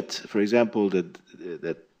say that, for example,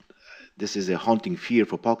 that this is a haunting fear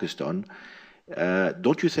for Pakistan,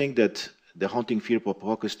 don't you think that the haunting fear for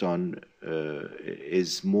Pakistan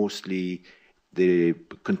is mostly the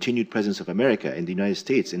continued presence of America and the United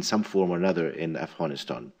States in some form or another in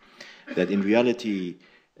Afghanistan? That in reality,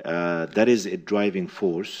 that is a driving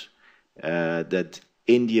force, that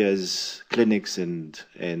India's clinics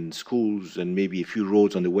and schools and maybe a few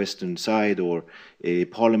roads on the western side or a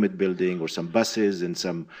parliament building or some buses and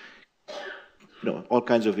some, all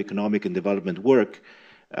kinds of economic and development work,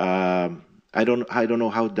 I don't know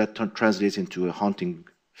how that translates into a haunting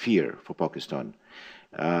fear for Pakistan.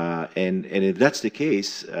 And if that's the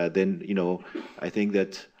case, then, I think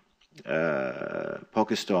that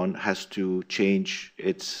Pakistan has to change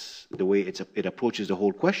the way it approaches the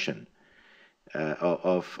whole question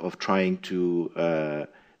of trying to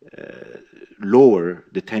lower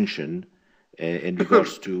the tension in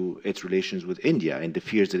regards to its relations with India and the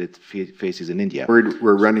fears that it faces in India.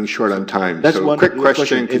 We're running short on time. That's so one quick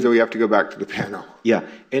question, because and, we have to go back to the panel. Yeah,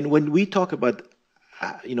 and when we talk about,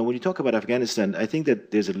 when you talk about Afghanistan, I think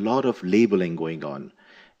that there's a lot of labeling going on.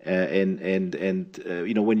 When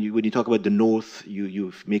you talk about the North,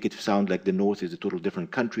 you make it sound like the North is a total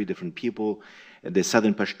different country, different people, and the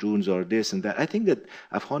Southern Pashtuns are this and that. I think that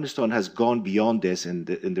Afghanistan has gone beyond this, and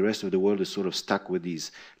the rest of the world is sort of stuck with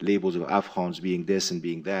these labels of Afghans being this and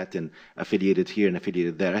being that, and affiliated here and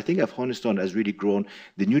affiliated there. I think Afghanistan has really grown.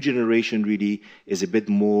 The new generation really is a bit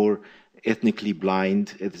more ethnically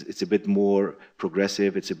blind. It's a bit more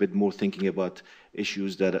progressive. It's a bit more thinking about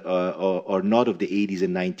issues that are not of the 80s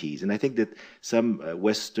and 90s. And I think that some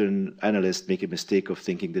Western analysts make a mistake of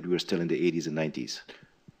thinking that we're still in the 80s and 90s.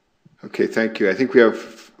 Okay, thank you. I think we have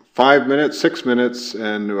 5 minutes, 6 minutes,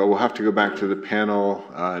 and we'll have to go back to the panel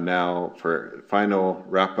now for final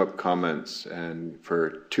wrap-up comments and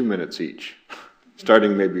for 2 minutes each,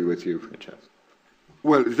 starting maybe with you, Francesco.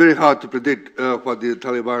 Well, it's very hard to predict what the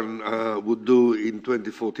Taliban would do in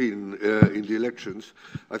 2014 in the elections.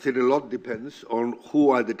 I think a lot depends on who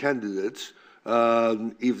are the candidates.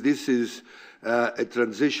 If this is a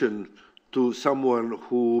transition to someone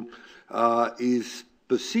who is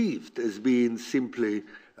perceived as being simply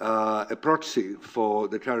a proxy for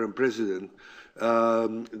the current president,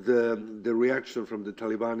 the reaction from the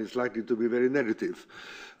Taliban is likely to be very negative.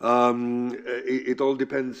 It all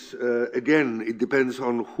depends, again, it depends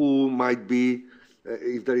on who might be,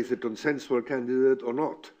 if there is a consensual candidate or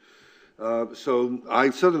not. So I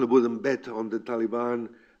certainly wouldn't bet on the Taliban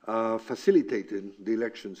facilitating the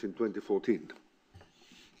elections in 2014.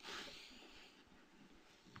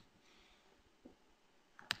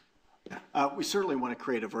 We certainly want to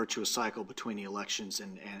create a virtuous cycle between the elections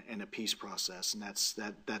and a peace process, and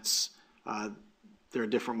there are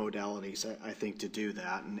different modalities, I think, to do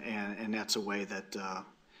that, and that's a way that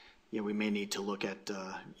we may need to look at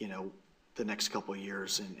the next couple of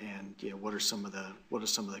years and what are some of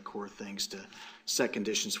the core things to set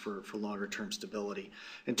conditions for longer term stability.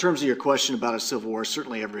 In terms of your question about a civil war,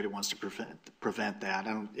 certainly everybody wants to prevent that.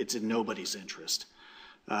 It's in nobody's interest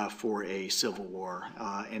for a civil war,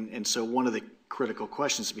 and so one of the critical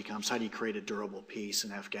questions becomes, how do you create a durable peace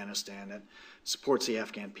in Afghanistan that supports the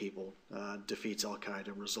Afghan people, defeats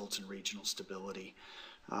al-Qaeda, results in regional stability,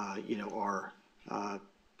 are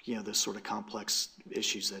the sort of complex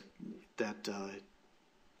issues that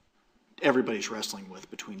everybody's wrestling with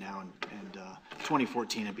between now and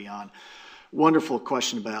 2014 and beyond. Wonderful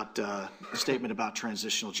question about statement about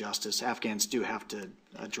transitional justice. Afghans do have to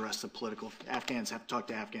address Afghans have to talk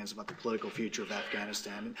to Afghans about the political future of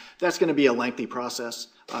Afghanistan. And that's going to be a lengthy process.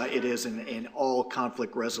 It is in all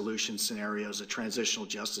conflict resolution scenarios. A transitional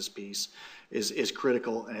justice piece is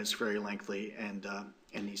critical, and it's very lengthy and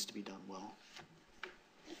needs to be done well.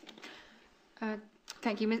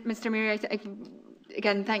 Thank you, Mr. Amiri.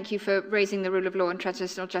 Again, thank you for raising the rule of law and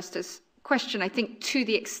transitional justice question. I think to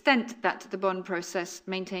the extent that the Bonn process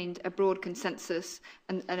maintained a broad consensus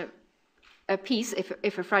and a peace,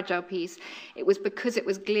 if a fragile peace, it was because it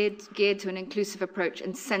was geared to an inclusive approach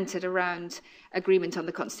and centered around agreement on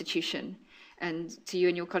the Constitution. And to you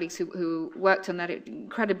and your colleagues who worked on that, it's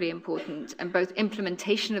incredibly important. And both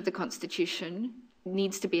implementation of the Constitution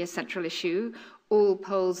needs to be a central issue. All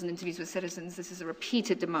polls and interviews with citizens, this is a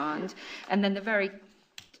repeated demand. And then the very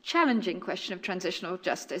challenging question of transitional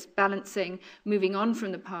justice, balancing moving on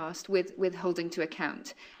from the past with holding to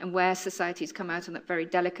account, and where societies come out on that very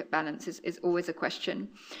delicate balance is always a question.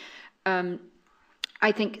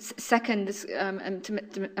 I think second,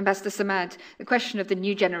 to Ambassador Samad, the question of the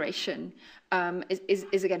new generation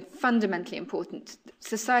is again fundamentally important.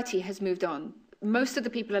 Society has moved on. Most of the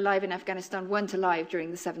people alive in Afghanistan weren't alive during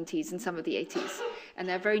the 70s and some of the 80s. And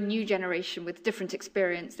they're a very new generation with different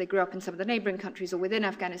experience. They grew up in some of the neighboring countries or within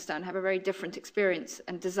Afghanistan, have a very different experience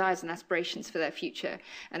and desires and aspirations for their future.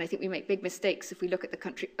 And I think we make big mistakes if we look at the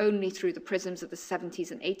country only through the prisms of the 70s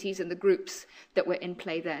and 80s and the groups that were in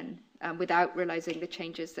play then, without realizing the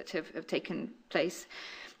changes that have taken place.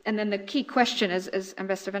 And then the key question, as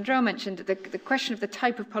Ambassador Van Drel mentioned, the question of the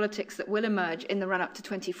type of politics that will emerge in the run-up to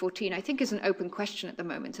 2014, I think is an open question at the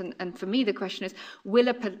moment. And for me, the question is, will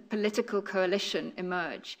a political coalition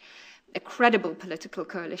emerge, a credible political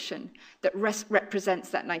coalition that represents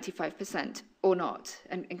that 95% or not?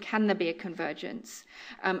 And can there be a convergence?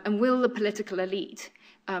 And will the political elite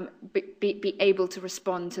be able to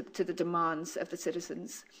respond to the demands of the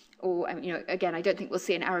citizens? Or, again, I don't think we'll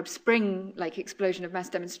see an Arab Spring-like explosion of mass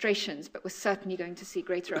demonstrations, but we're certainly going to see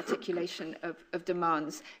greater articulation of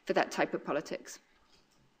demands for that type of politics.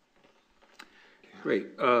 Great.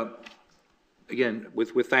 Again,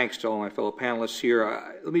 with thanks to all my fellow panelists here,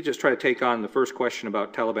 let me just try to take on the first question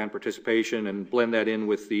about Taliban participation and blend that in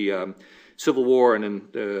with the civil war and then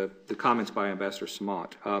the comments by Ambassador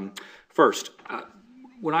Samad. First,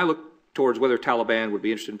 when I look towards whether Taliban would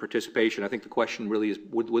be interested in participation, I think the question really is,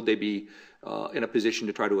 would they be in a position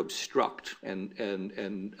to try to obstruct and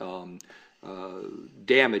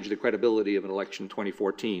damage the credibility of an election in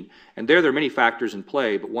 2014? And there are many factors in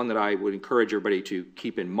play, but one that I would encourage everybody to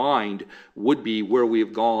keep in mind would be where we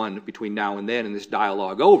have gone between now and then in this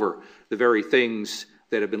dialogue over the very things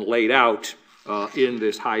that have been laid out in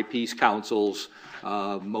this High Peace Council's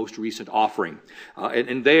most recent offering.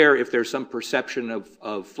 And there, if there's some perception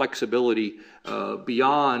of flexibility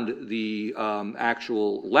beyond the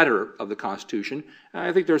actual letter of the Constitution,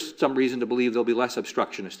 I think there's some reason to believe they'll be less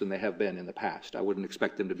obstructionist than they have been in the past. I wouldn't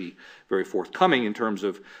expect them to be very forthcoming in terms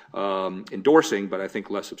of endorsing, but I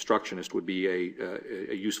think less obstructionist would be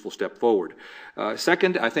a useful step forward.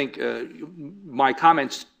 Second, I think my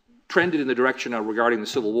comments trended in the direction regarding the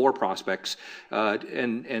civil war prospects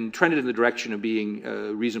and trended in the direction of being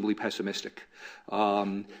reasonably pessimistic.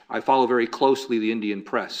 I follow very closely the Indian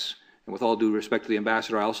press. And with all due respect to the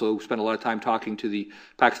ambassador, I also spent a lot of time talking to the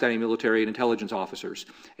Pakistani military and intelligence officers.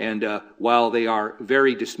 And while they are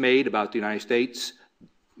very dismayed about the United States,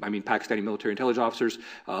 Pakistani military intelligence officers,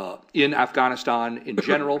 in Afghanistan in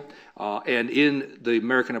general, and in the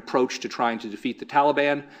American approach to trying to defeat the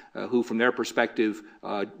Taliban, who from their perspective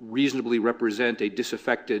reasonably represent a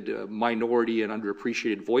disaffected minority and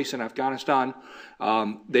underappreciated voice in Afghanistan,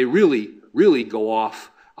 they really go off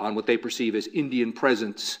on what they perceive as Indian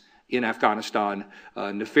presence in Afghanistan,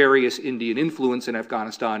 nefarious Indian influence in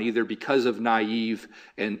Afghanistan, either because of naive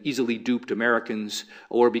and easily duped Americans,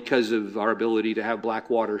 or because of our ability to have black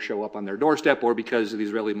water show up on their doorstep, or because the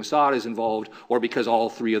Israeli Mossad is involved, or because all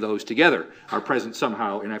three of those together are present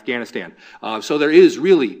somehow in Afghanistan. So there is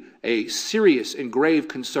really a serious and grave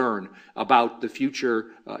concern about the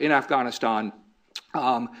future in Afghanistan,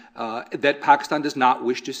 that Pakistan does not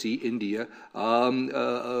wish to see India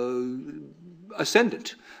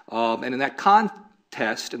ascendant. And in that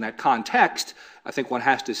context, I think one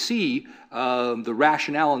has to see the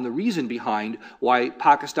rationale and the reason behind why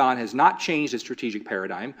Pakistan has not changed its strategic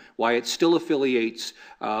paradigm, why it still affiliates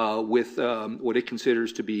with what it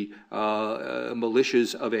considers to be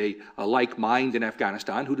militias of a like mind in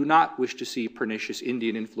Afghanistan, who do not wish to see pernicious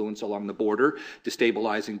Indian influence along the border,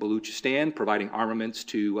 destabilizing Baluchistan, providing armaments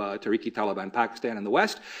to Tehrik-i Taliban Pakistan in the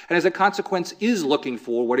West, and as a consequence is looking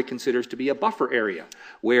for what it considers to be a buffer area,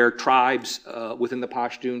 where tribes within the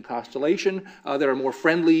Pashtun constellation that are more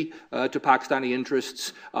friendly to Pakistani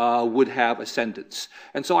interests would have ascendance.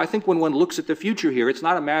 And so I think when one looks at the future here, it's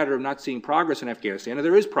not a matter of not seeing progress in Afghanistan, and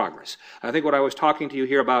there is progress. I think what I was talking to you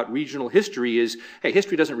here about regional history is, hey,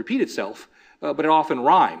 history doesn't repeat itself, but it often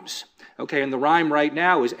rhymes. Okay, and the rhyme right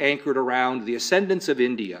now is anchored around the ascendance of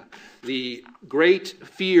India, the great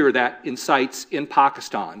fear that incites in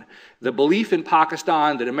Pakistan, the belief in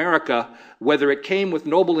Pakistan that America, whether it came with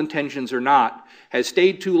noble intentions or not, has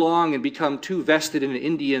stayed too long and become too vested in an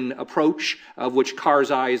Indian approach, of which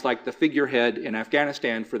Karzai is like the figurehead in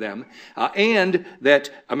Afghanistan for them, and that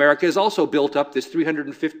America has also built up this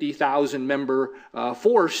 350,000 member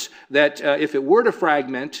force that if it were to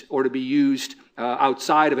fragment or to be used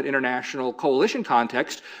outside of an international coalition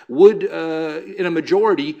context, would, in a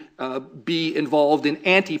majority, be involved in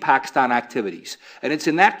anti-Pakistan activities. And it's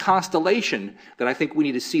in that constellation that I think we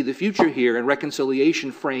need to see the future here, and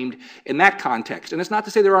reconciliation framed in that context. And it's not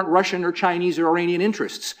to say there aren't Russian or Chinese or Iranian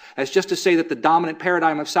interests. It's just to say that the dominant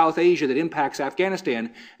paradigm of South Asia that impacts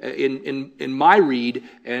Afghanistan, in my read,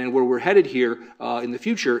 and where we're headed here in the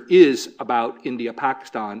future, is about India,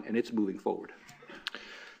 Pakistan, and it's moving forward.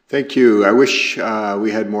 Thank you. I wish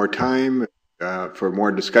we had more time for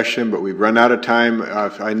more discussion, but we've run out of time.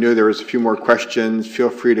 If I knew there was a few more questions, feel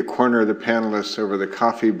free to corner the panelists over the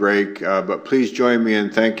coffee break, but please join me in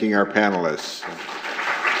thanking our panelists.